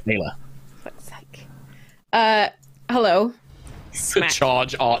 Katie, Ayla. Fuck's sake. Hello. Smash.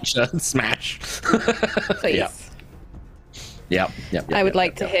 Charge, archer, smash. Please. Yep. I would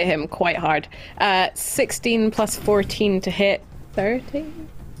like to hit him quite hard. 16 plus 14 to hit. 30?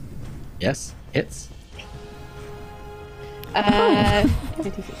 Yes, hits.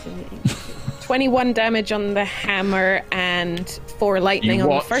 21 damage on the hammer and 4 lightning on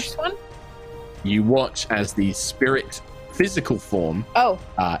the first one. You watch as the spirit physical form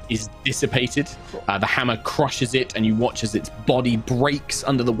is dissipated. The hammer crushes it, and you watch as its body breaks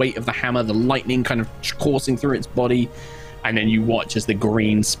under the weight of the hammer, the lightning kind of coursing through its body, and then you watch as the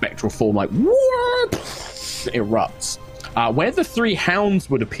green spectral form erupts. Where the 3 hounds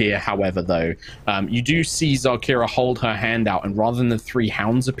would appear, however, though, you do see Zarkira hold her hand out, and rather than the 3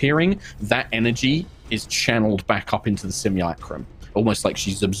 hounds appearing, that energy is channeled back up into the simulacrum, almost like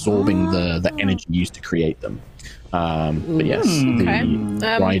she's absorbing the energy used to create them. But yes,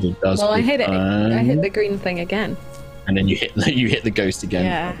 the rider does. Well, I hit it. I hit the green thing again. And then you hit the ghost again.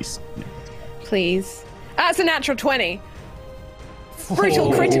 Yeah. Please. That's a natural 20.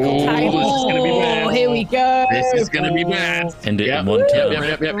 Brutal critical time. This is gonna be bad. Oh, here we go. This is gonna be bad. End it in one turn.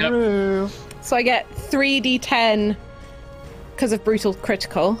 Yep. So I get 3d10 because of brutal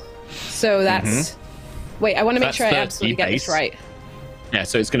critical. So that's. Wait, I want to make That's sure I 30 absolutely get this base. right. Yeah,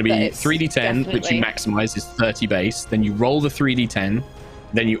 so it's going to That be is 3d10, which you definitely- maximize is 30 base. Then you roll the 3d10,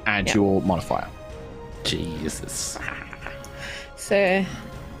 then you add Yeah. your modifier. Jesus. So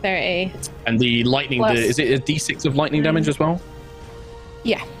 30. And the lightning, Plus- is it a d6 of lightning damage as well?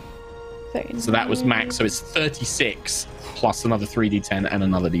 Yeah. 30. So that was max, so it's 36 plus another 3d10 and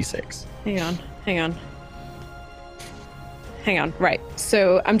another d6. Hang on. Right.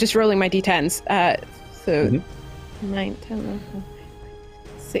 So I'm just rolling my d10s. So 9, 10, 11,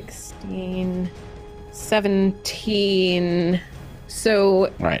 16, 17.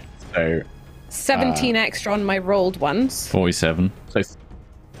 So Right, so 17 extra on my rolled ones. 47.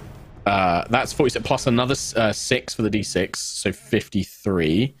 that's 47 plus another 6 for the d6, so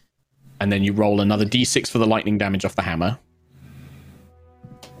 53. And then you roll another d6 for the lightning damage off the hammer.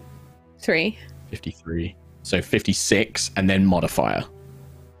 3. 53. So 56, and then modifier.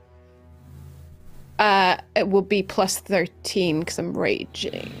 It will be plus 13 because I'm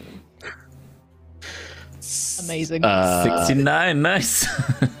raging. Amazing. 69. Nice.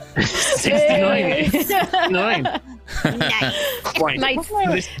 69. 69. Right. Nice.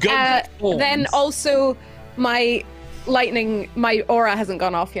 This gun performs. Then also my aura hasn't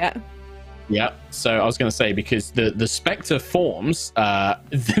gone off yet. Yeah, so I was going to say, because the spectre forms,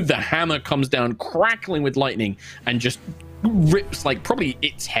 the hammer comes down crackling with lightning and just rips, like, probably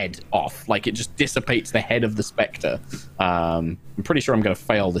its head off. Like, it just dissipates the head of the spectre. I'm pretty sure I'm going to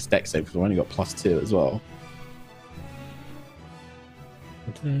fail this dex save because I've only got +2 as well.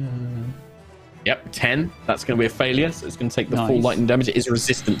 Yep, 10. That's going to be a failure, so it's going to take the full Nice. lightning damage. It is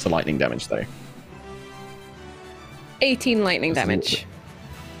resistant to lightning damage, though. 18 lightning damage.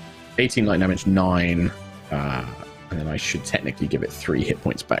 18 lightning damage, 9. And then I should technically give it 3 hit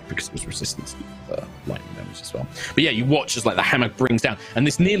points back because it was resistant to lightning damage as well. But yeah, you watch as like the hammer brings down, and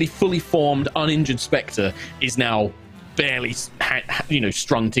this nearly fully formed, uninjured spectre is now barely,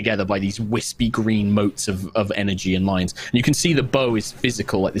 strung together by these wispy green motes of energy and lines. And you can see the bow is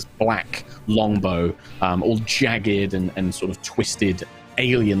physical, like this black long bow, all jagged and sort of twisted,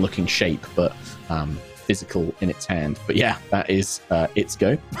 alien-looking shape, but physical in its hand. But yeah, that is its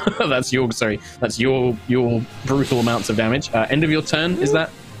go. That's your brutal amounts of damage. End of your turn, is that?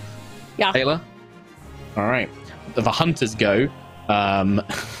 Yeah. Taylor? All right. The hunters go.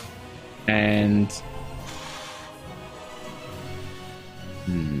 And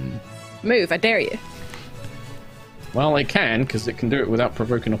Move, I dare you. well, it can, because it can do it without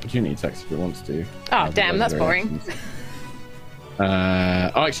provoking opportunity attacks if it wants to. Oh, damn, that's boring.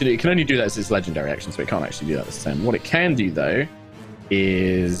 Actually, it can only do that as its legendary action, so it can't actually do that this turn. What it can do, though,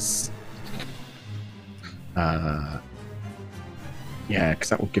 is because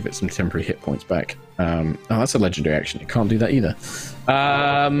that will give it some temporary hit points back. That's a legendary action. It can't do that either.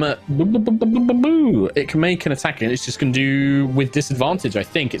 It can make an attack, and it's just going to do with disadvantage. I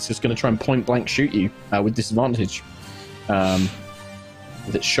think it's just going to try and point blank shoot you with disadvantage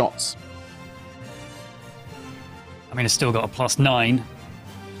with its shots. I mean, it's still got a +9.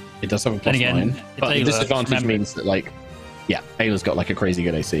 It does have a Then again, +9, it's but the Ayla, disadvantage remember. means that, like, yeah, Ayla's got like a crazy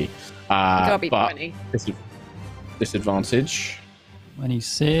good AC. Gotta be but 20. Disadvantage.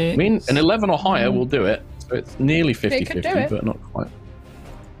 26. I mean, an 11 or higher will do it. So it's nearly could do 50-50, it. but not quite.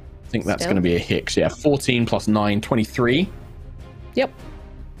 I think that's Still. going to be a hit. So yeah, 14 plus 9, 23. Yep.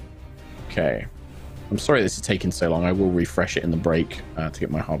 Okay. I'm sorry this is taking so long. I will refresh it in the break to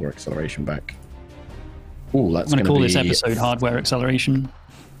get my hardware acceleration back. Ooh, that's I'm going to call be... this episode Hardware Acceleration.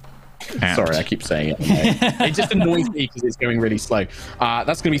 Sorry, I keep saying it. It just annoys me because it's going really slow.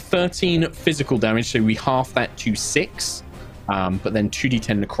 That's going to be 13 physical damage, so we half that to 6, but then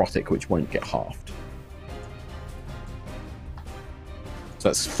 2d10 necrotic, which won't get halved. So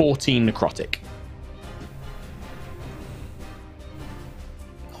that's 14 necrotic.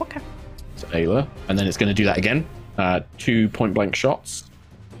 Okay. So Ayla, and then it's going to do that again. 2 point-blank shots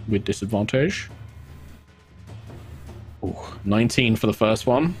with disadvantage. Ooh, 19 for the first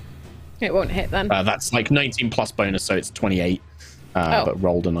one. It won't hit then. That's like 19 plus bonus, so it's 28. But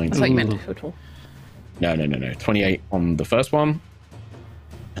rolled a 19. That's what you meant total. No. 28 on the first one.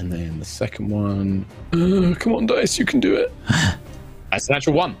 And then the second one. Come on, dice, you can do it. That's a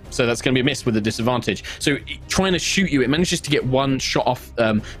natural 1. So that's going to be a miss with a disadvantage. So trying to shoot you, it manages to get one shot off.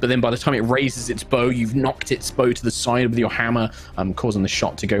 But then by the time it raises its bow, you've knocked its bow to the side with your hammer, causing the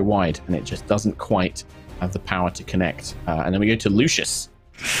shot to go wide. And it just doesn't quite have the power to connect. And then we go to Lucius.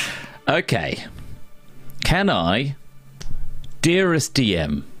 Okay. Can I Dearest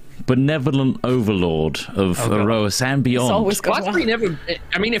DM, benevolent overlord of Erois and beyond. It's always Well, that's never.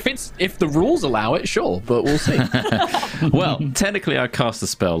 I mean, if the rules allow it, sure, but we'll see. Well, technically, I cast a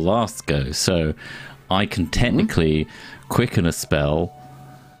spell last go, so I can technically quicken a spell,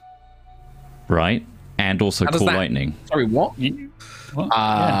 right? And also call lightning. Sorry, what? Yeah,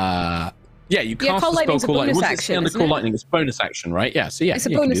 you cast Call the spell Lightning's a Call Lightning. bonus What's action, under isn't Call it? Lightning? It's a bonus action, right? Yeah, so yeah. It's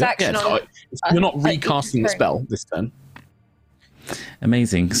a you can bonus do that. action Yeah, on- so you're not each recasting the turn. spell this turn.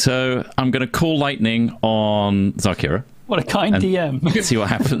 Amazing. So I'm going to call lightning on Zarkira. What a kind And- DM. See what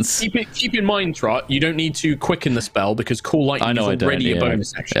happens. Keep in mind, Trot, you don't need to quicken the spell because Call Lightning I know I is don't. already a Yeah.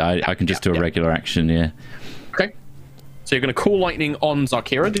 bonus action. I can just do a regular action, yeah. Okay. So you're going to Call Lightning on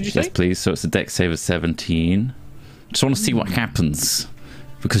Zarkira, did you say? Yes, please. So it's a dex save of 17. Just want to see what happens.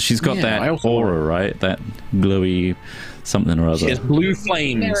 Because she's got Yeah, I that also aura, right? That glowy something or She other. has blue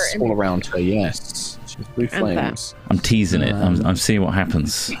flames Mirror all around her, yes. She has blue And that. flames. I'm teasing it. I'm seeing what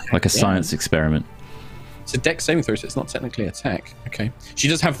happens. Like a science experiment. It's a dex saving throw, so it's not technically attack. Okay. She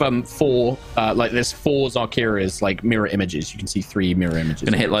does have four, there's four Zarkira's, like, mirror images. You can see 3 mirror images.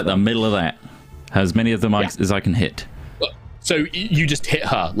 Gonna hit like the middle of that. As many of them as I can hit. So you just hit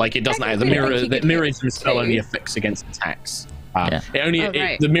her. Like, it doesn't matter. The Technically, I mirror, think you the could mirror hit image spell two. only affects against attacks. Yeah.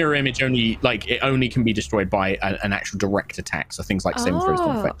 Right. The mirror image only, like, it only can be destroyed by an actual direct attack. So things like saving throws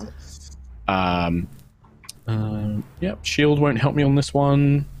don't affect it. Yep. Shield won't help me on this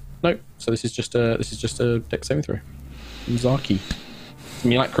one. Nope. So this is just a dex saving throw. From Zaki.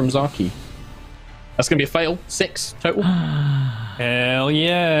 Simulacrum Zaki. That's gonna be a fail. 6 total. Hell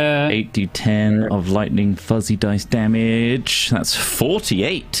yeah. 8d10 of lightning fuzzy dice damage. That's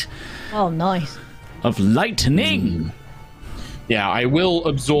 48 Oh, nice. of lightning. Yeah, I will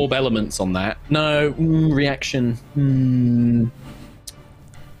absorb elements on that. No, reaction.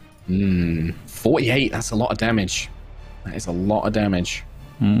 48, that's a lot of damage. That is a lot of damage.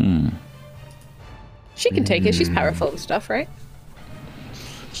 She can take it. She's powerful and stuff, right?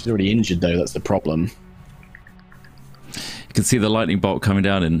 She's already injured, though, that's the problem. You can see the lightning bolt coming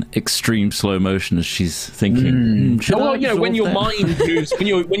down in extreme slow motion as she's thinking. Should Well, I you know, when absorb your that? mind moves, when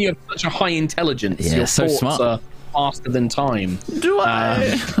you have such a high intelligence, Yeah, your so thoughts smart. are faster than time. Do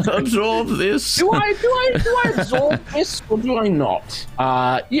I absorb this? Do I absorb this or do I not?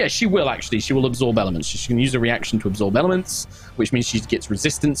 Yeah, she will actually. She will absorb elements. She can use a reaction to absorb elements, which means she gets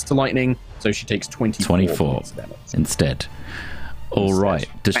resistance to lightning. So she takes 24 points of damage. instead. All right.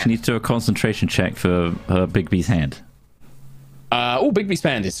 Does she need to do a concentration check for her Bigby's hand? Bigby's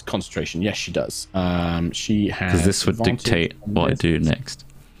band is concentration. Yes, she does. She has. Because this would advantage dictate on what I this. do next.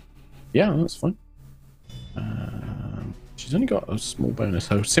 Yeah, that's fine. She's only got a small bonus.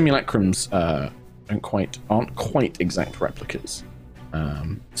 So simulacrums aren't quite exact replicas.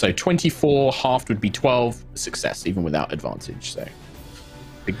 So 24 halved would be 12 success, even without advantage. So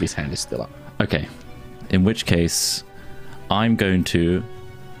Bigby's hand is still up. Okay. In which case, I'm going to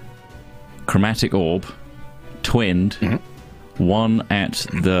chromatic orb, twinned, one at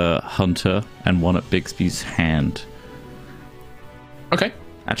the hunter and one at Bixby's hand. Okay.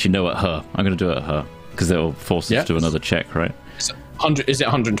 Actually, no, at her. I'm going to do it at her because it will force us to do another check, right? Is it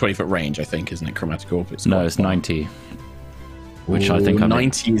 120 foot range? I think, isn't it? Chromatic orb. No, quite it's far. 90. Which I think I'm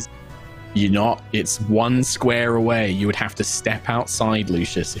 90 is. You're not. It's 1 square away. You would have to step outside,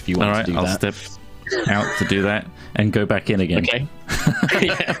 Lucius, if you want All right, to do I'll that. step out to do that and go back in again. Okay.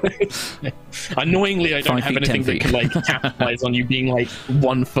 Yeah. Annoyingly, I don't 5 have feet, anything 10 that can like capitalize on you being like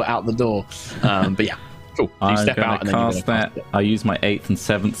 1 foot out the door. But yeah, cool. So you I'm step going out to and then you're cast gonna that. cast it. I use my 8th and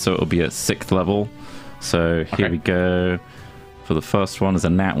 7th, so it'll be at 6th level. So here Okay. we go. For the first one is a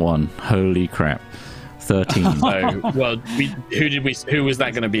nat 1. Holy crap. 13. So, well, who was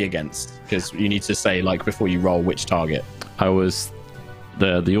that going to be against? Because you need to say like before you roll which target. I was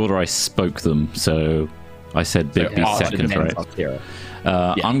the order I spoke them, so I said Big B Archer, second, then right? Valkyria.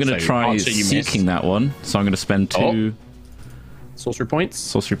 I'm going to so try Archer, you missed. seeking that one, so I'm going to spend 2 Sorcery points.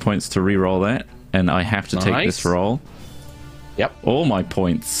 sorcery points to re-roll that, and I have to take this Nice. roll. Yep. All my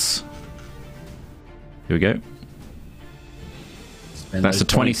points. Here we go. Spend That's those a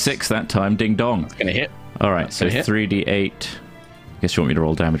 26 that time. Ding dong. Going to hit. All right, so gonna hit. 3d8. Guess you want me to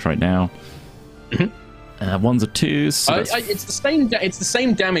roll damage right now. One's a 2. So that's- It's the same. It's the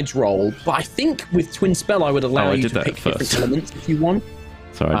same damage roll, but I think with Twin Spell I would allow I you did to that pick first. different elements if you want.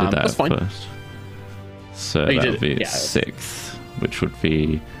 Sorry, I did that that's at fine. first. So you that did would it, be yeah. 6th, which would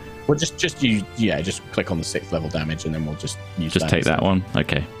be... Well, just click on the 6th level damage, and then we'll just use Just take that one?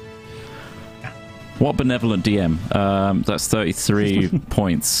 Okay. What benevolent DM? That's 33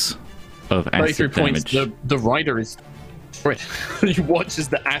 points of acid 33 points. damage. The rider is You watch as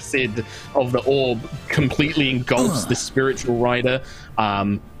the acid of the orb completely engulfs the spiritual rider.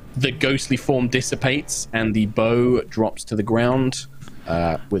 The ghostly form dissipates, and the bow drops to the ground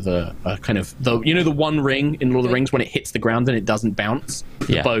with a kind of the one ring in Lord of the Rings when it hits the ground and it doesn't bounce.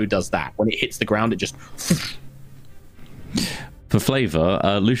 The bow does that. When it hits the ground, it just. For flavor,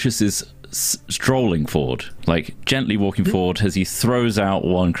 Lucius is strolling forward, like gently walking forward as he throws out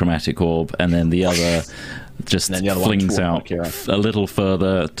one chromatic orb, and then the other just flings out a little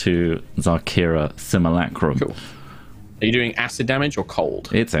further to Zakira Simulacrum. Cool. Are you doing acid damage or cold?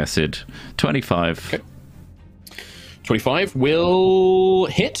 It's acid. 25. Okay. 25 will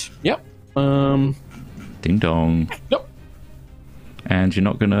hit. Yep. Ding dong. Yep. And you're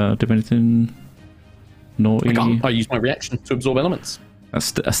not gonna do anything naughty? I can't. I use my reaction to absorb elements. That's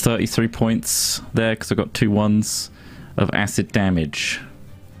 33 points there because I got 2 1s of acid damage.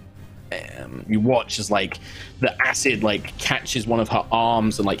 You watch as like the acid like catches one of her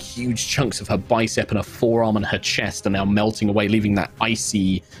arms, and like huge chunks of her bicep and her forearm and her chest are now melting away, leaving that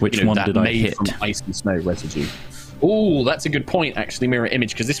icy. Which one that did I made hit? From ice and snow residue. Oh, that's a good point. Actually, mirror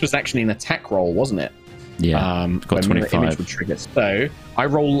image, because this was actually an attack roll, wasn't it? Yeah, got 25. Mirror image would trigger. So I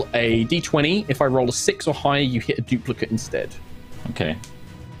roll a d20. If I roll a 6 or higher, you hit a duplicate instead. Okay.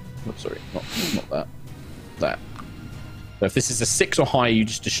 Oh, sorry, not that. That. So if this is a 6 or higher, you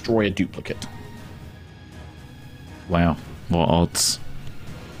just destroy a duplicate. Wow, what odds?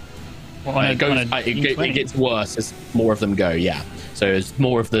 It gets worse as more of them go. Yeah. So as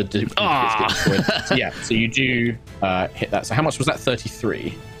more of the duplicates get destroyed. So yeah. So you do hit that. So how much was that?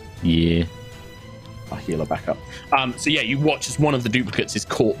 33. Yeah. I'll heal her back up. So yeah, you watch as one of the duplicates is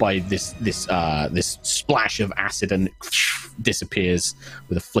caught by this splash of acid and disappears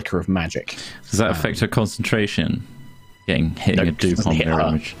with a flicker of magic. Does that affect her concentration? Hitting a dupe on mirror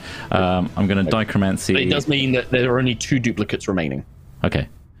image. I'm going to dichromancy. But it does mean that there are only 2 duplicates remaining. Okay.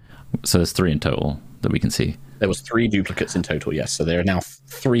 So there's 3 in total that we can see. There was 3 duplicates in total, yes. So there are now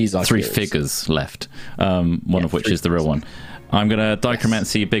 3 Zakiras. 3 figures left, one of which is the real one. I'm going to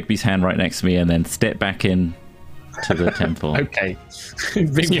dichromancy Bigby's hand right next to me and then step back in to the temple. Okay.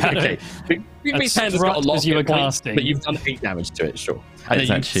 Bigby's hand has got a lot of hit points, but you've done 8 damage to it, sure. And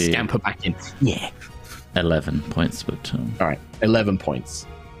then you scamper back in. Yeah. 11 points, but... All right, 11 points.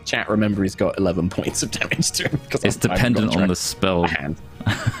 Chat, remember he's got 11 points of damage to him. It's dependent on the spell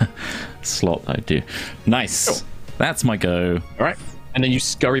slot I do. Nice. Cool. That's my go. All right. And then you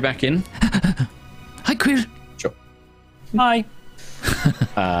scurry back in. Hi, Quill. Sure. Hi.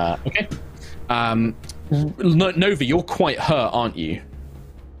 Okay. Nova, you're quite hurt, aren't you?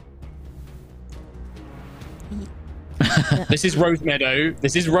 This is Rose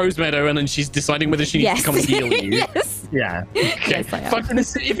Meadow, and then she's deciding whether she needs to come and heal you. Yes. Yeah. Okay. Yes, I am.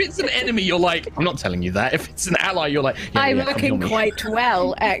 If it's an enemy, you're like, I'm not telling you that. If it's an ally, you're like, I'm looking quite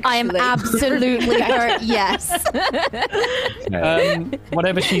well, actually. I am absolutely hurt, yes.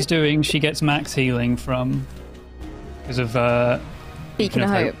 Whatever she's doing, she gets max healing from because of Beacon of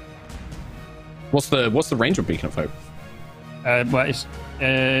Hope. What's the range of Beacon of Hope? Well,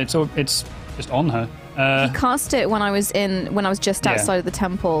 it's just on her. He cast it when I was just outside of the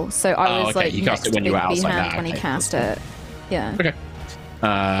temple, so I was like, he cast it when you were outside hand when he cast it. Yeah. Okay.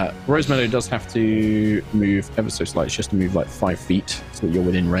 Rose Meadow does have to move ever so slightly. She has to move like 5 feet so that you're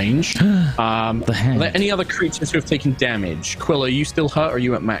within range. Are there any other creatures who have taken damage? Quill, are you still hurt, or are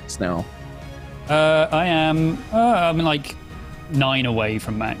you at max now? I am. I'm like 9 away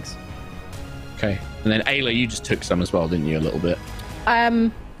from max. Okay. And then Ayla, you just took some as well, didn't you? A little bit.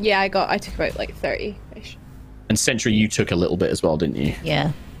 Yeah, I took about like 30-ish. And Sentry, you took a little bit as well, didn't you?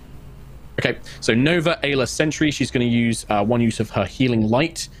 Yeah. Okay, so Nova, Ayla, Sentry, she's going to use one use of her healing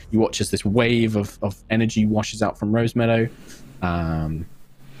light. You watch as this wave of energy washes out from Rose Meadow. And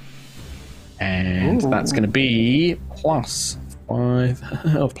that's going to be plus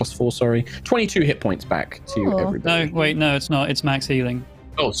 4, sorry. 22 hit points back to everybody. No, wait, no, it's not. It's max healing.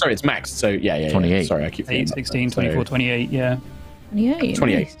 Oh, sorry, it's max. So, yeah. 28. Sorry, I keep 8, 16, 24, 28, yeah. 28.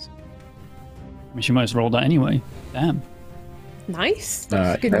 28. Nice. I mean, she might have rolled that anyway. Damn. Nice.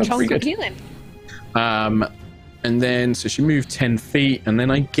 That's a good that's chunk pretty of good. healing. And then, so she moved 10 feet, and then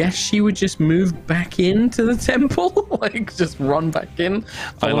I guess she would just move back into the temple, like just run back in.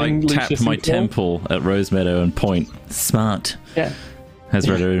 I like tap my temple at Rose Meadow and point. Smart. Yeah. As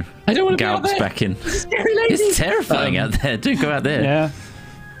Meadow I don't want to gallops be out there. back in. Scary lady. It's terrifying out there. Don't go out there. Yeah.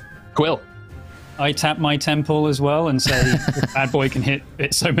 Quill. I tap my temple as well and say, this bad boy can hit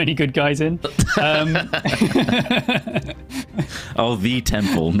so many good guys in. Oh, the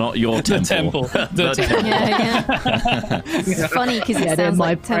temple, not your temple. The temple. Yeah. It's funny because it sounds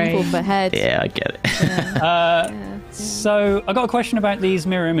my like temple brain. for head. Yeah, I get it. So I got a question about these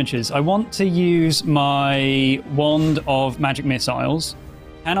mirror images. I want to use my wand of magic missiles.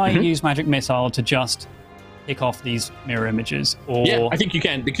 Can I use magic missile to just pick off these mirror images? Or Yeah, I think you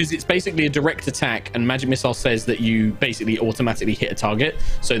can, because it's basically a direct attack, and magic missile says that you basically automatically hit a target.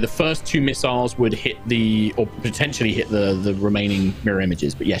 So the first 2 missiles would hit or potentially hit the remaining mirror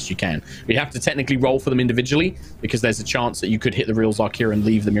images. But yes, you can. You have to technically roll for them individually, because there's a chance that you could hit the real Zarkira and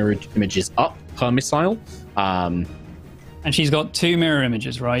leave the mirror images up per missile. And she's got 2 mirror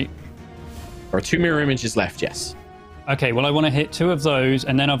images, right? There are 2 mirror images left, yes. Okay, well, I want to hit 2 of those,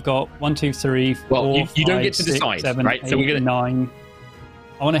 and then I've got 1, 2, 3, 4, Well, you don't 5, get to 6, decide, 7, right? 8, So we're gonna 9.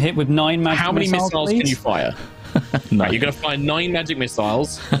 I want to hit with 9 magic How many missiles please? can you fire? No. Right, you're going to fire 9 magic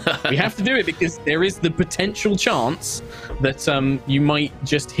missiles. We have to do it because there is the potential chance that you might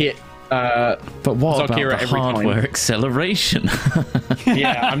just hit. But what Zarkira about the every time. hardware acceleration?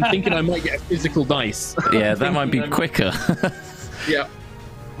 Yeah, I'm thinking I might get a physical dice. Yeah, that might be quicker. Yeah.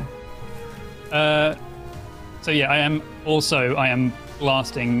 So yeah, I am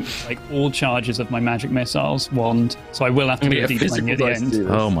blasting like all charges of my magic missiles wand. So I will have to do a Get a d20 physical at the dice to end. do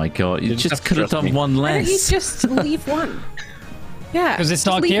this. Oh my god, you just just have to could have trust done me. one Why don't you less. just leave one? Yeah. Because it's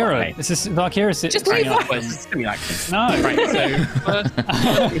just leave one. Valkyra. This is Valkyra. Just leave one. Well, it's simulacrum. No. Right, so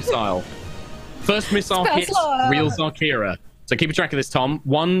first missile. First missile Spell hits slot. real Zarkira. So keep a track of this, Tom.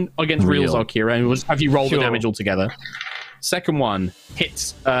 1 against real Real. Zarkira, and we'll just have you roll Sure. the damage altogether. Second one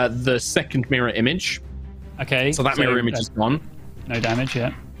hits the second mirror image. Okay. So that mirror image is gone. no damage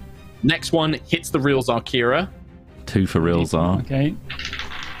yet. Next one hits the real Zarkira. 2 for real Zar. Okay.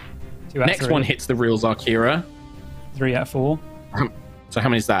 2 out of Next 3. one hits the real Zarkira. 3 out of 4. So how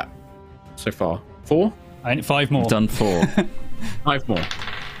many is that so far? 4? I need 5 more. Done 4. 5 more.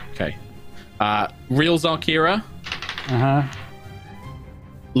 Okay. Real Zarkira. Uh-huh.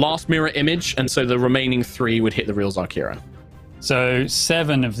 Last mirror image, and so the remaining 3 would hit the real Zarkira. So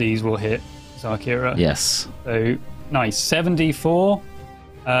 7 of these will hit Zarkira. Yes. So nice. 7d4.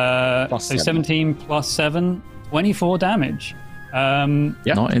 Plus So 7. 17 plus 7, 24 damage. Yeah.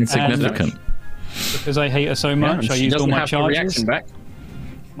 Not insignificant. Because I hate her so Yeah, much, and I she used all doesn't my have the charges. reaction back.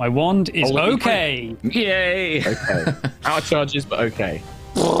 My wand is Oh, let me okay. Yay! Okay. Out of charges, but okay.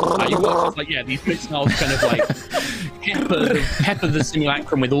 You watch, like, yeah, these missiles kind of like pepper the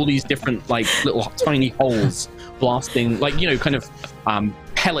simulacrum with all these different like little tiny holes, blasting like kind of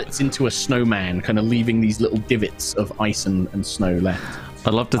pellets into a snowman, kind of leaving these little divots of ice and snow left.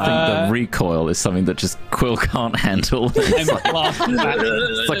 I'd love to think the recoil is something that just Quill can't handle. I'm blasting back.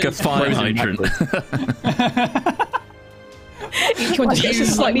 It's like a fire Frozen hydrant. Each one just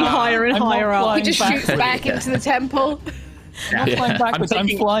gets slightly higher and I'm not higher up. flying He just back. shoots back into the temple. I'm not flying backwards, I'm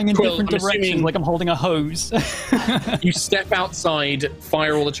thinking, flying in Quill, different I'm directions assuming- like I'm holding a hose. You step outside,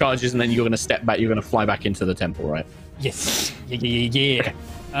 fire all the charges, and then you're going to step back. You're going to fly back into the temple, right? Yes. Yeah.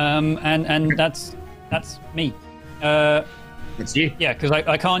 And that's me. It's you. Yeah, because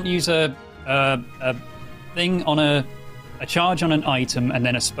I can't use a thing on a charge on an item and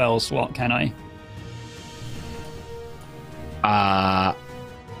then a spell slot, can I? A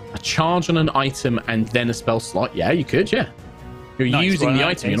charge on an item and then a spell slot. Yeah, you could. Yeah, you're Nice, using well, in the that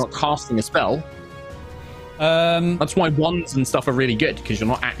item. You're case- not casting a spell. That's That's why wands and stuff are really good, because you're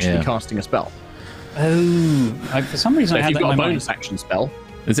not actually Yeah. casting a spell. for some reason So I if had you've that in got a my bonus mind. action spell,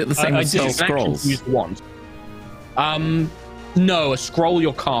 Is it the same I as did. spell it's an action scrolls? to use the wand. No, a scroll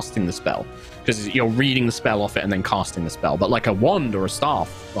you're casting the spell, because you're reading the spell off it and then casting the spell. But like a wand or a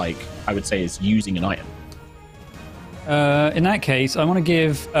staff, like I would say, is using an item. In that case, I want to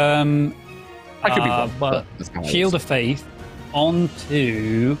give I could be wrong, but but that's how it Shield is. of Faith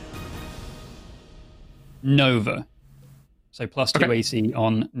onto Nova. So plus 2 Okay. AC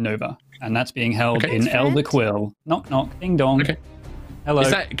on Nova. And that's being held Okay. in Elder Quill. Knock, knock, ding dong. Okay. Hello.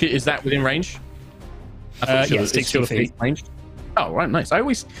 Is that within range? I thought Yeah, is 60 Shield of feet. Faith ranged. Oh, right, nice. Why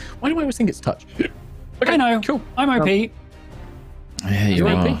do I always think it's touch? Okay, I know. Cool. I'm OP. Yeah, you You're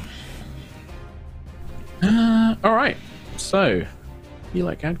are. OP. All right. So, you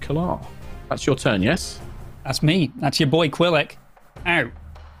like Ad Kalar. That's your turn, yes? That's me. That's your boy Quillick. Ow.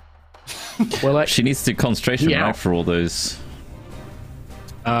 Well, like, She needs to do concentration, Yeah. right, for all those.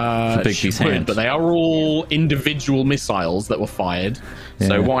 Bigby's she hand. would, but they are all individual missiles that were fired.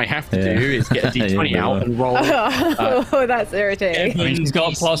 So Yeah. what I have to Yeah. do is get a d20 Yeah. out and roll. Oh, that's irritating. every She's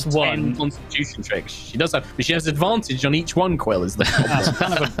got plus DC10 1. Constitution tricks. She does have, but she has advantage on each one. Quill is the That's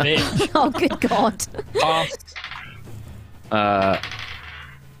kind of a bitch. Oh, good God. past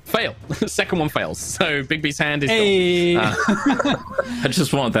Fail. Second one fails. So Big B's hand is Hey. gone. I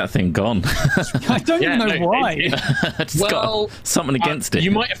just want that thing gone. I don't even know why. I just got something against it.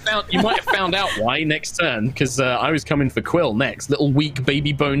 You might have found out why next turn, because I was coming for Quill next. Little weak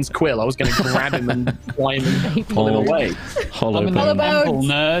baby bones Quill. I was going to grab him and fly him and pull him away. Hollow I'm an bone. ample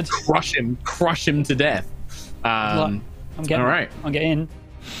nerd. Crush him to death. I'm getting. all right. I'm getting.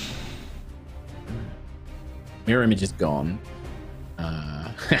 Mirror image is gone.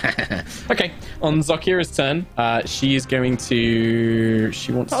 Okay, on Zakira's turn, she is going to.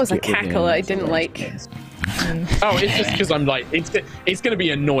 She wants. That was to a get within- cackle I didn't like. Oh, it's just because I'm like, it's going to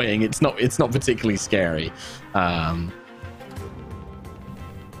be annoying. It's not particularly scary. Oh,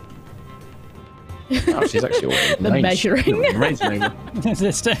 she's actually already The measuring.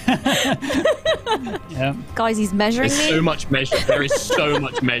 Yeah. Guys, he's measuring There's me. so much measure. There is so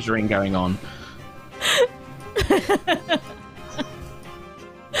much measuring going on.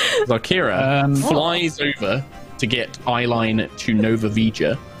 Zakira flies over to get Eyeline to Nova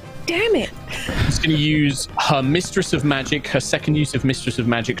Vija. Damn it! She's going to use her Mistress of Magic, her second use of Mistress of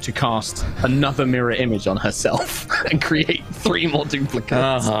Magic, to cast another mirror image on herself and create 3 more duplicates.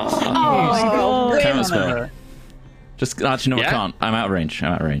 Oh, Counterspell. Just actually, no, Yeah? I can't. I'm out of range.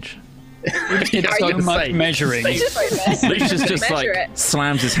 It's so gonna much say? measuring. Lucius just like Measure it.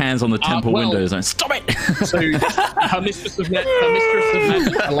 slams his hands on the temple well- windows and stop it. So her Mistress of Magic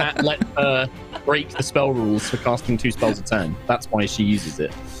let her break the spell rules for casting 2 spells a turn. That's why she uses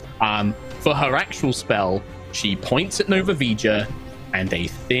it. For her actual spell, she points at Nova Vija, and a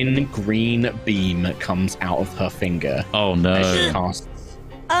thin green beam comes out of her finger Oh as she no. casts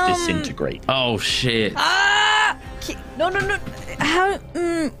Disintegrate. Oh shit. No. How,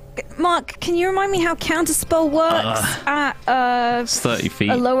 Mark? Can you remind me how counterspell works at It's 30 feet.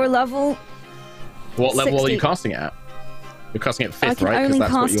 a lower level? What level are 60. you casting it at? You're casting it at 5th, I can right? 'Cause only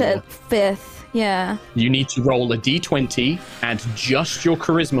that's what cast it you're- at 5th. Yeah. You need to roll a d20, add just your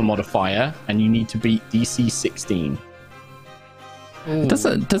charisma modifier, and you need to beat DC 16. Does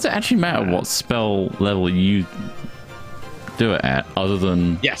it actually matter what spell level you do it at, other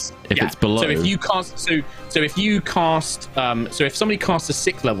than Yes. if yeah. it's below? So if you cast, so if somebody casts a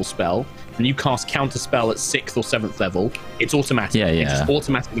 6th level spell and you cast counter spell at 6th or 7th level, it's automatic. Yeah, It yeah. just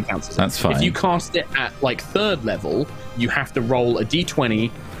automatically counts as it. That's fine. If you cast it at like 3rd level, you have to roll a d20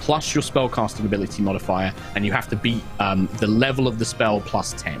 plus your spell casting ability modifier, and you have to beat the level of the spell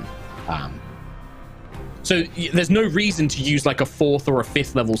plus 10. So there's no reason to use like a 4th or a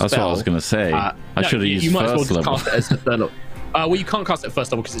 5th level spell. That's what I was going to say. I should have used you might as well first just level. cast it as a 3rd level. Well, you can't cast it at 1st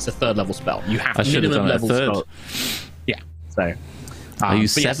level because it's a 3rd level spell. You have I should have minimum done it at level 3rd. spell. Yeah. So. I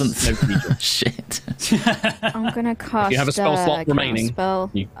use but yes, 7th. no procedure. Shit. I'm gonna cast. you have a spell slot remaining, Spell.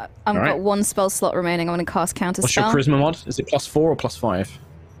 you- I've alright. got 1 spell slot remaining. I'm gonna cast counter What's your spell. charisma mod? Is it +4 or +5?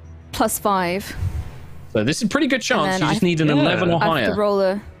 +5. So this is a pretty good chance. then You just I- need an 11 or I have higher. to roll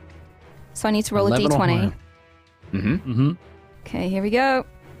a. So I need to roll a 11 or d20. higher. Mm-hmm. Okay, here we go.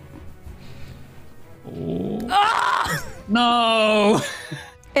 No,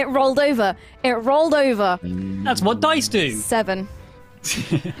 It rolled over. that's what dice do. 7.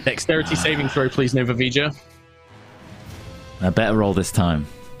 Dexterity saving throw, please, Nova Vija. I better roll this time.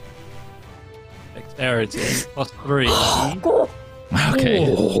 Dexterity +3. Okay.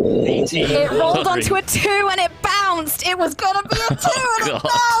 It rolled onto a 2 and it bounced. It was gonna be a 2 and it God.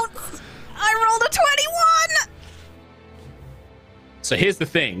 bounced. I rolled a 21. So here's the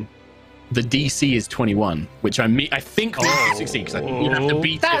thing. The DC is 21, which I think you succeed, because I think you have to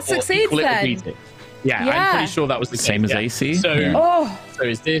beat That it or succeeds equal it or then. beat it. Yeah, Yeah. I'm pretty sure that was the Same case, as yeah. AC? So, Yeah. so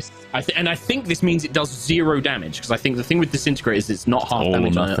is this? I think this means it does 0 damage, because I think the thing with Disintegrate is it's not half All or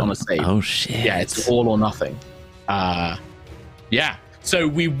damage on nothing. a save. Oh shit. Yeah, it's all or nothing. Yeah. So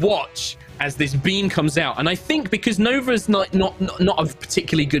we watch as this beam comes out, and I think because Nova's not a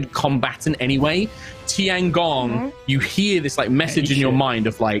particularly good combatant anyway, Tiangong, you hear this like message in your mind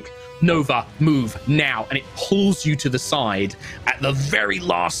of like, Nova, move now, and it pulls you to the side at the very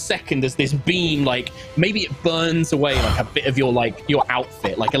last second as this beam, like maybe it burns away like a bit of your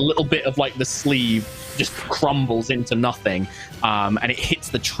outfit, like a little bit of like the sleeve just crumbles into nothing, and it hits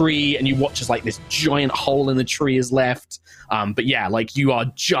the tree, and you watch as like this giant hole in the tree is left. But yeah, like you are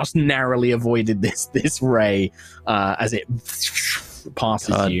just narrowly avoided this ray as it passes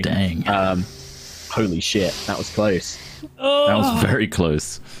God you. dang. Holy shit, that was close. That was very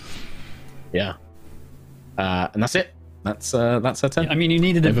close. Yeah. And that's it. That's her turn. I mean, you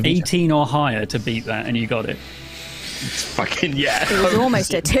needed Nova an Vija. 18 or higher to beat that, and you got it. Fucking yeah. It was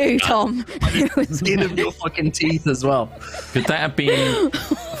almost a 2, Tom. It was Skin of your fucking teeth as well. Could that have been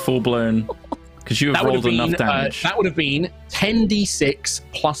full blown Because you have rolled enough damage. That would have been 10d6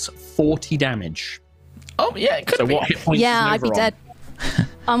 plus 40 damage. Oh, yeah, it could be. What hit points Yeah, is I'd be Nova dead.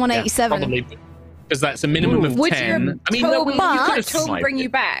 I'm on 87. Probably. Because that's a minimum of Would 10. your I mean, no, you could have tome sniped bring it. you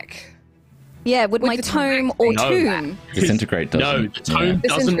back? Yeah, would my the tome or No. tomb? Disintegrate doesn't. No, the tome doesn't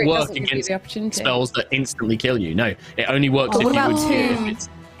Disintegrate work doesn't give you against the opportunity. spells that instantly kill you. No, it only works if what you about would. tomb? If it's,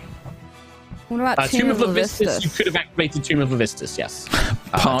 What about Tomb of Levistus? Levistus, you could have activated Tomb of Levistus, yes.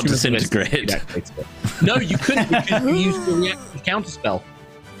 Part Tomb of Levistus, disintegrate. you could activate it. No, you couldn't because you used the reactive counterspell.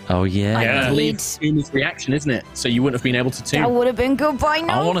 Oh, yeah. I believe Need- Tomb is reaction, isn't it? So you wouldn't have been able to tomb. That would have been goodbye,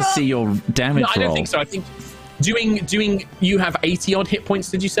 Nova. I want to see your damage No, I don't roll. think so. I think doing. You have 80 odd hit points.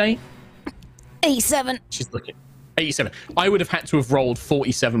 Did you say? 87. She's looking. 87. I would have had to have rolled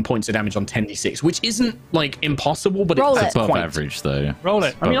 47 points of damage on 10d6, which isn't like impossible, but Roll it's it. Above quite average, though. Roll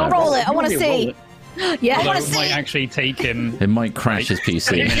it. I mean, I'll Roll it. I want to Roll see. it. Yeah, I Although want it to might see. actually take him. It might crash his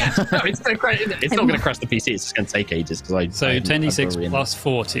PC. Yeah, no, it's not going to crash the PC. It's just going to take ages because I. So I 10d6 plus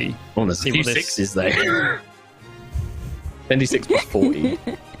 40. Oh, there's a See few what this- sixes there. 10d6 plus 40.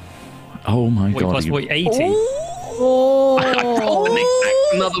 Oh, my Wait, God. plus you- 40, 80. I rolled an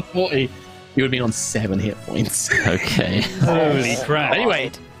exact another 40. You would have been on 7 hit points. Okay. Holy crap.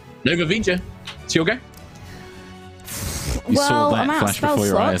 Anyway, Nova Vija, it's your go. You saw Well, that I'm out of flash spell before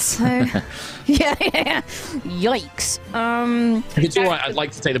your slots, so yeah. Yikes. If it's all right, I'd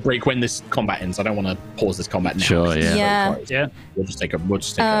like to take the break when this combat ends. I don't want to pause this combat now. Sure, yeah. Yeah. Yeah. We'll just take a break.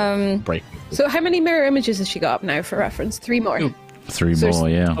 So how many mirror images has she got up now for reference? 3 more. 3 So more,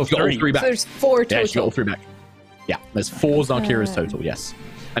 yeah. She's got all 3 back. So there's 4 Yeah, she got all total. 3 back. Yeah, there's 4 Zarkira's total, yes.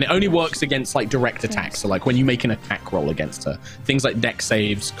 And it only works against like direct attacks. So like when you make an attack roll against her, things like dex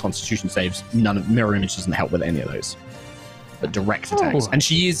saves, constitution saves, none of mirror image doesn't help with any of those. But direct attacks. And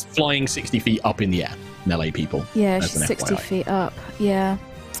she is flying 60 feet up in the air, melee people. Yeah, as she's an 60 FYI. feet up. Yeah.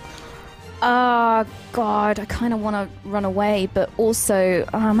 God, I kind of want to run away, but also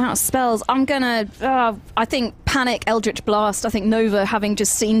I'm out of spells. I'm gonna, I think Panic, Eldritch Blast. I think Nova, having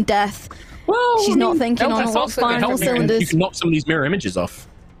just seen death, Well, she's not thinking on that's what also gonna firing all help. You can cylinders. knock some of these mirror images off.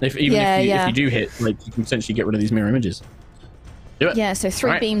 If you do hit, like you can potentially get rid of these mirror images. Do it. Yeah, so 3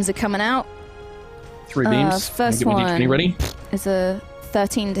 Alright. beams are coming out. 3 beams. First Get my one. D20 ready. Is a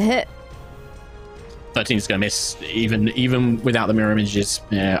 13 to hit. 13 is going to miss, even without the mirror images.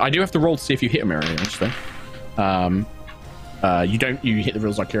 Yeah, I do have to roll to see if you hit a mirror image, though. You hit the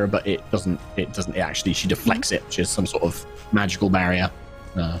real Zarkira, but it doesn't, she deflects it, which is some sort of magical barrier.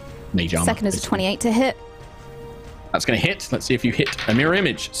 Mage armor. Second is a basically. 28 to hit. That's going to hit. Let's see if you hit a mirror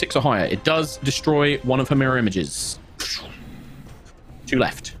image, 6 or higher. It does destroy one of her mirror images. 2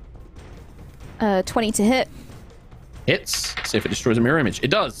 left. 20 to hit. Hits. See if it destroys a mirror image. It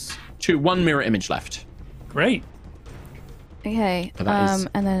does. 1 mirror image left. Great. Okay, So that is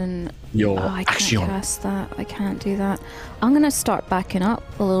and then Your I can't action. cast that. I can't do that. I'm gonna start backing up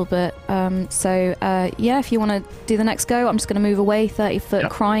a little bit. Yeah, if you want to do the next go, I'm just gonna move away 30 foot,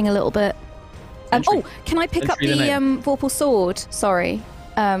 Yep. crying a little bit. Sentry. Can I pick up Sentry the the Vorpal sword? Sorry.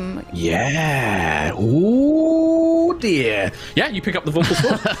 Yeah. Oh dear. Yeah, you pick up the vocal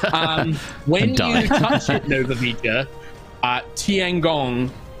sword. When And die. you touch it, Nova Vija, Tiangong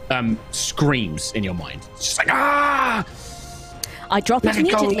screams in your mind. It's just like ah. I drop it Let it go,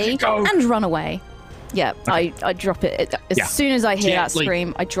 let immediately it go. and run away. Yeah, I drop it as Yeah. soon as I hear Yeah, that like-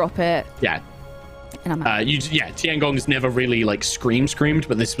 scream. I drop it Yeah. and I'm out. Tiangong's never really like screamed,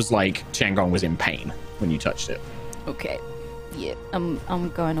 but this was like Tiangong was in pain when you touched it. Okay. Yeah, I'm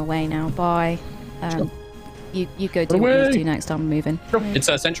going away now. Bye. You go do what Away. you do next. I'm moving. It's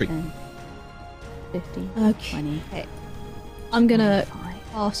a sentry. 10, 50, Okay. 20. I'm gonna 5.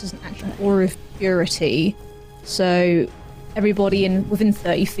 cast as an action Aura of Purity. So everybody within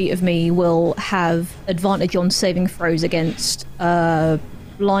 30 feet of me will have advantage on saving throws against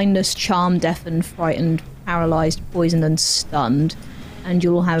blindness, charm, deafened, frightened, paralyzed, poisoned, and stunned. And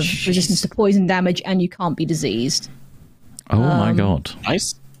you'll have resistance to poison damage, and you can't be diseased. Oh, my God.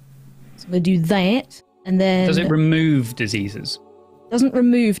 Nice. So I'm gonna do that, and then Does it remove diseases? doesn't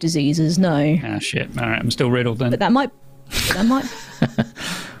remove diseases, no. Ah, shit. All right, I'm still riddled then. But that might. Hang on.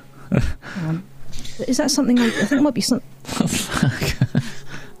 Is that something? I think it might be something.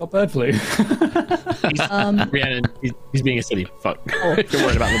 Oh, bird flu. Rhiannon, he's being a silly fuck. If you're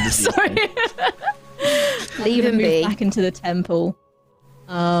worried about the disease. Leave him move be. back into the temple.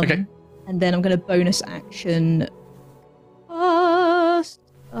 Okay. And then I'm going to bonus action.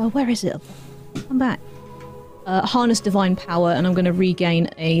 Where is it? Come back. Harness Divine Power, and I'm going to regain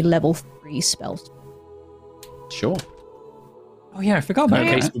a level 3 spell. Sure. Oh, yeah, I forgot about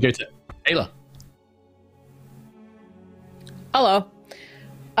Okay, so that. we go to Ayla. Hello.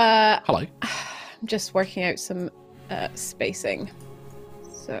 Hello. I'm just working out some spacing.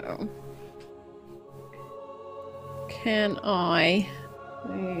 So, can I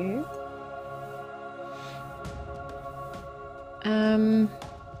move?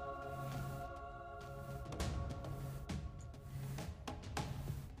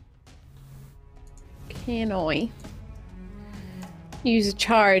 Can I use a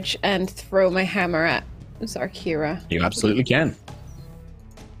charge and throw my hammer at Zarkira? You absolutely can.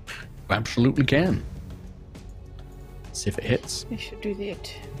 Absolutely can. See if it hits. I should do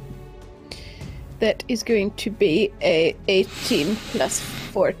that. That is going to be a 18 plus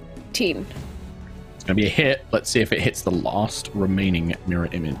 14. It's going to be a hit. Let's see if it hits the last remaining mirror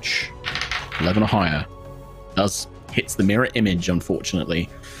image. 11 or higher. Hits the mirror image, unfortunately.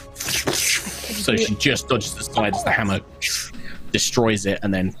 So she just dodges the side as the hammer destroys it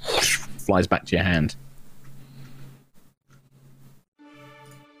and then flies back to your hand.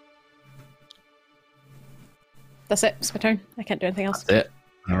 That's it. It's my turn. I can't do anything else. That's it.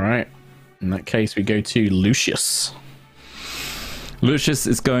 All right. In that case, we go to Lucius. Lucius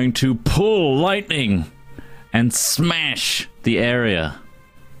is going to pull lightning and smash the area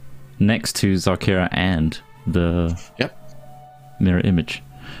next to Zarkira and the mirror image.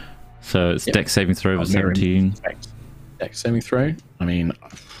 So it's Dex saving throw of 17. Dex saving throw. I mean,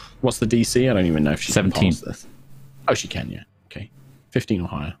 what's the DC? I don't even know if she 17. can pass this. Oh, she can, yeah. Okay. 15 or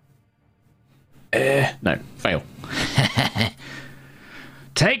higher. No, fail.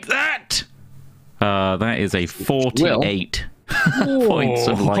 Take that! That is a 48 points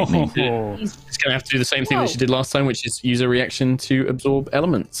of lightning. She's going to have to do the same thing that she did last time, which is use a reaction to absorb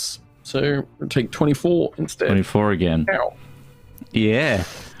elements. So we'll take 24 instead. 24 again. Ow. Yeah.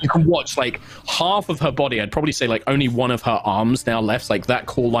 You can watch like half of her body. I'd probably say like only one of her arms now left. Like that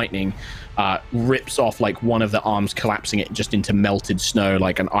cool lightning rips off like one of the arms, collapsing it just into melted snow,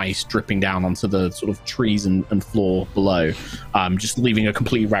 like an ice dripping down onto the sort of trees and floor below, just leaving a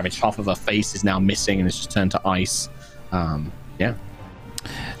completely ravaged. Half of her face is now missing and it's just turned to ice. Yeah.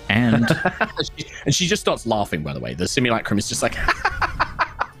 And and she just starts laughing, by the way. The simulacrum is just like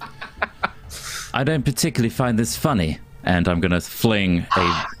I don't particularly find this funny. And I'm going to fling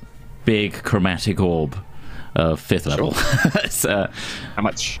a big chromatic orb of 5th level. So, how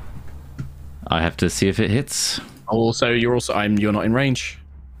much? I have to see if it hits. Also, you're not in range.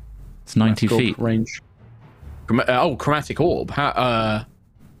 It's 90 feet. Range. Chromatic orb. How,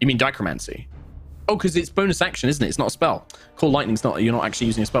 you mean dichromancy? Oh, because it's bonus action, isn't it? It's not a spell. Call lightning's not. You're not actually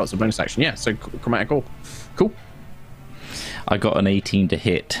using a spell. It's a bonus action. Yeah. So chromatic orb. Cool. I got an 18 to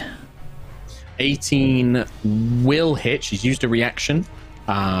hit. 18 will hit. She's used a reaction.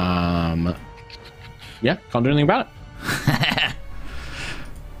 Yeah, can't do anything about it.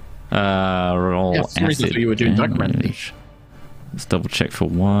 Roll for some reason I thought you were doing damage. Let's double check for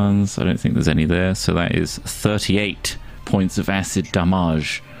ones. I don't think there's any there. So that is 38 points of acid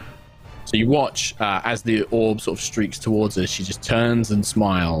damage. So you watch as the orb sort of streaks towards her. She just turns and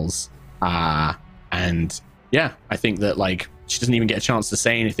smiles. And yeah, I think that like she doesn't even get a chance to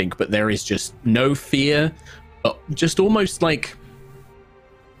say anything, but there is just no fear, but just almost like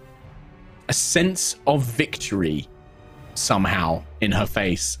a sense of victory somehow in her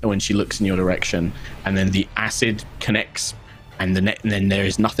face when she looks in your direction. And then the acid connects, and then there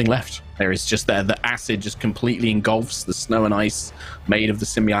is nothing left. There is just the acid just completely engulfs the snow and ice made of the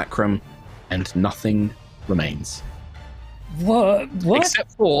simulacrum, and nothing remains. What?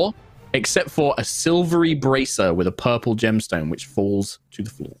 Except for a silvery bracer with a purple gemstone, which falls to the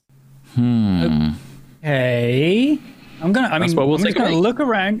floor. Okay. I'm gonna look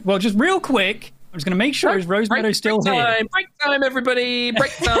around. Well, just real quick. I'm just gonna make sure is Rose Meadow still here. Break time, everybody!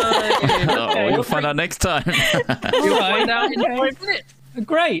 Break time! You'll find out next time. You'll find out in 5 minutes.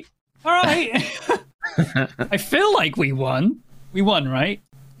 Great. All right. I feel like we won. We won, right?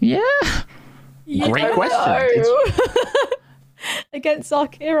 Yeah. Great question. Against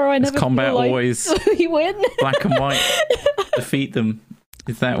Zarkira, I never combat feel like always we win. Black and white. Defeat them.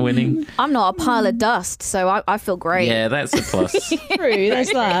 Is that winning? I'm not a pile of dust, so I feel great. Yeah, that's a plus. True, there's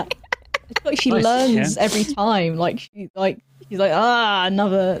that. It's like she learns every time. Like she's like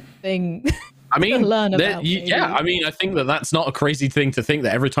another thing. I mean, learn about I mean, I think that's not a crazy thing to think,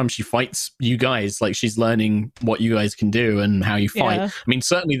 that every time she fights you guys, like she's learning what you guys can do and how you fight. Yeah. I mean,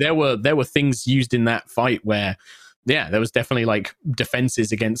 certainly there were things used in that fight where, yeah, there was definitely like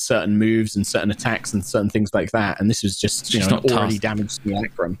defenses against certain moves and certain attacks and certain things like that. And this was just, an already damaged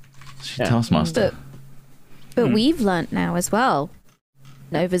simulacrum. She's Taskmaster. But we've learnt now as well.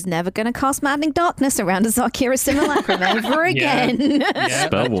 Nova's never going to cast Maddening Darkness around a Zarkira simulacrum ever again.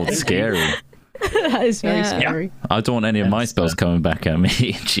 Spellward's scary. That is very Yeah. scary. I don't want any of my spells coming back at me.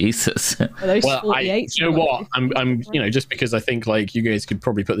 Jesus. Are those Well, 48? you know what? I'm, just because I think like you guys could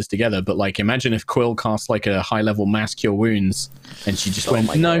probably put this together, but like, imagine if Quill cast like a high level mass cure wounds, and she just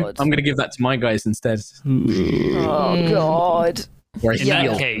went, "No, God. I'm going to give that to my guys instead." Oh God. Or In that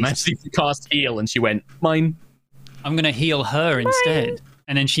heal, case- magically cast heal, and she went, "Mine." I'm going to heal her instead.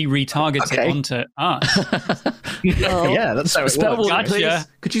 And then she retargets it onto us. Yeah, that's how it Spell works. ward, please. Gotcha.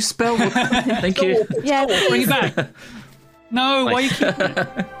 Could you spell ward? Thank you. Yeah. Bring it back. No, why are you keeping it?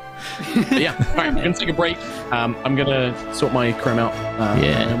 But yeah, all right, we're going to take a break. I'm going to sort my chrome out.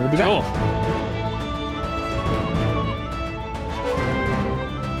 Yeah. and we'll be back. Sure.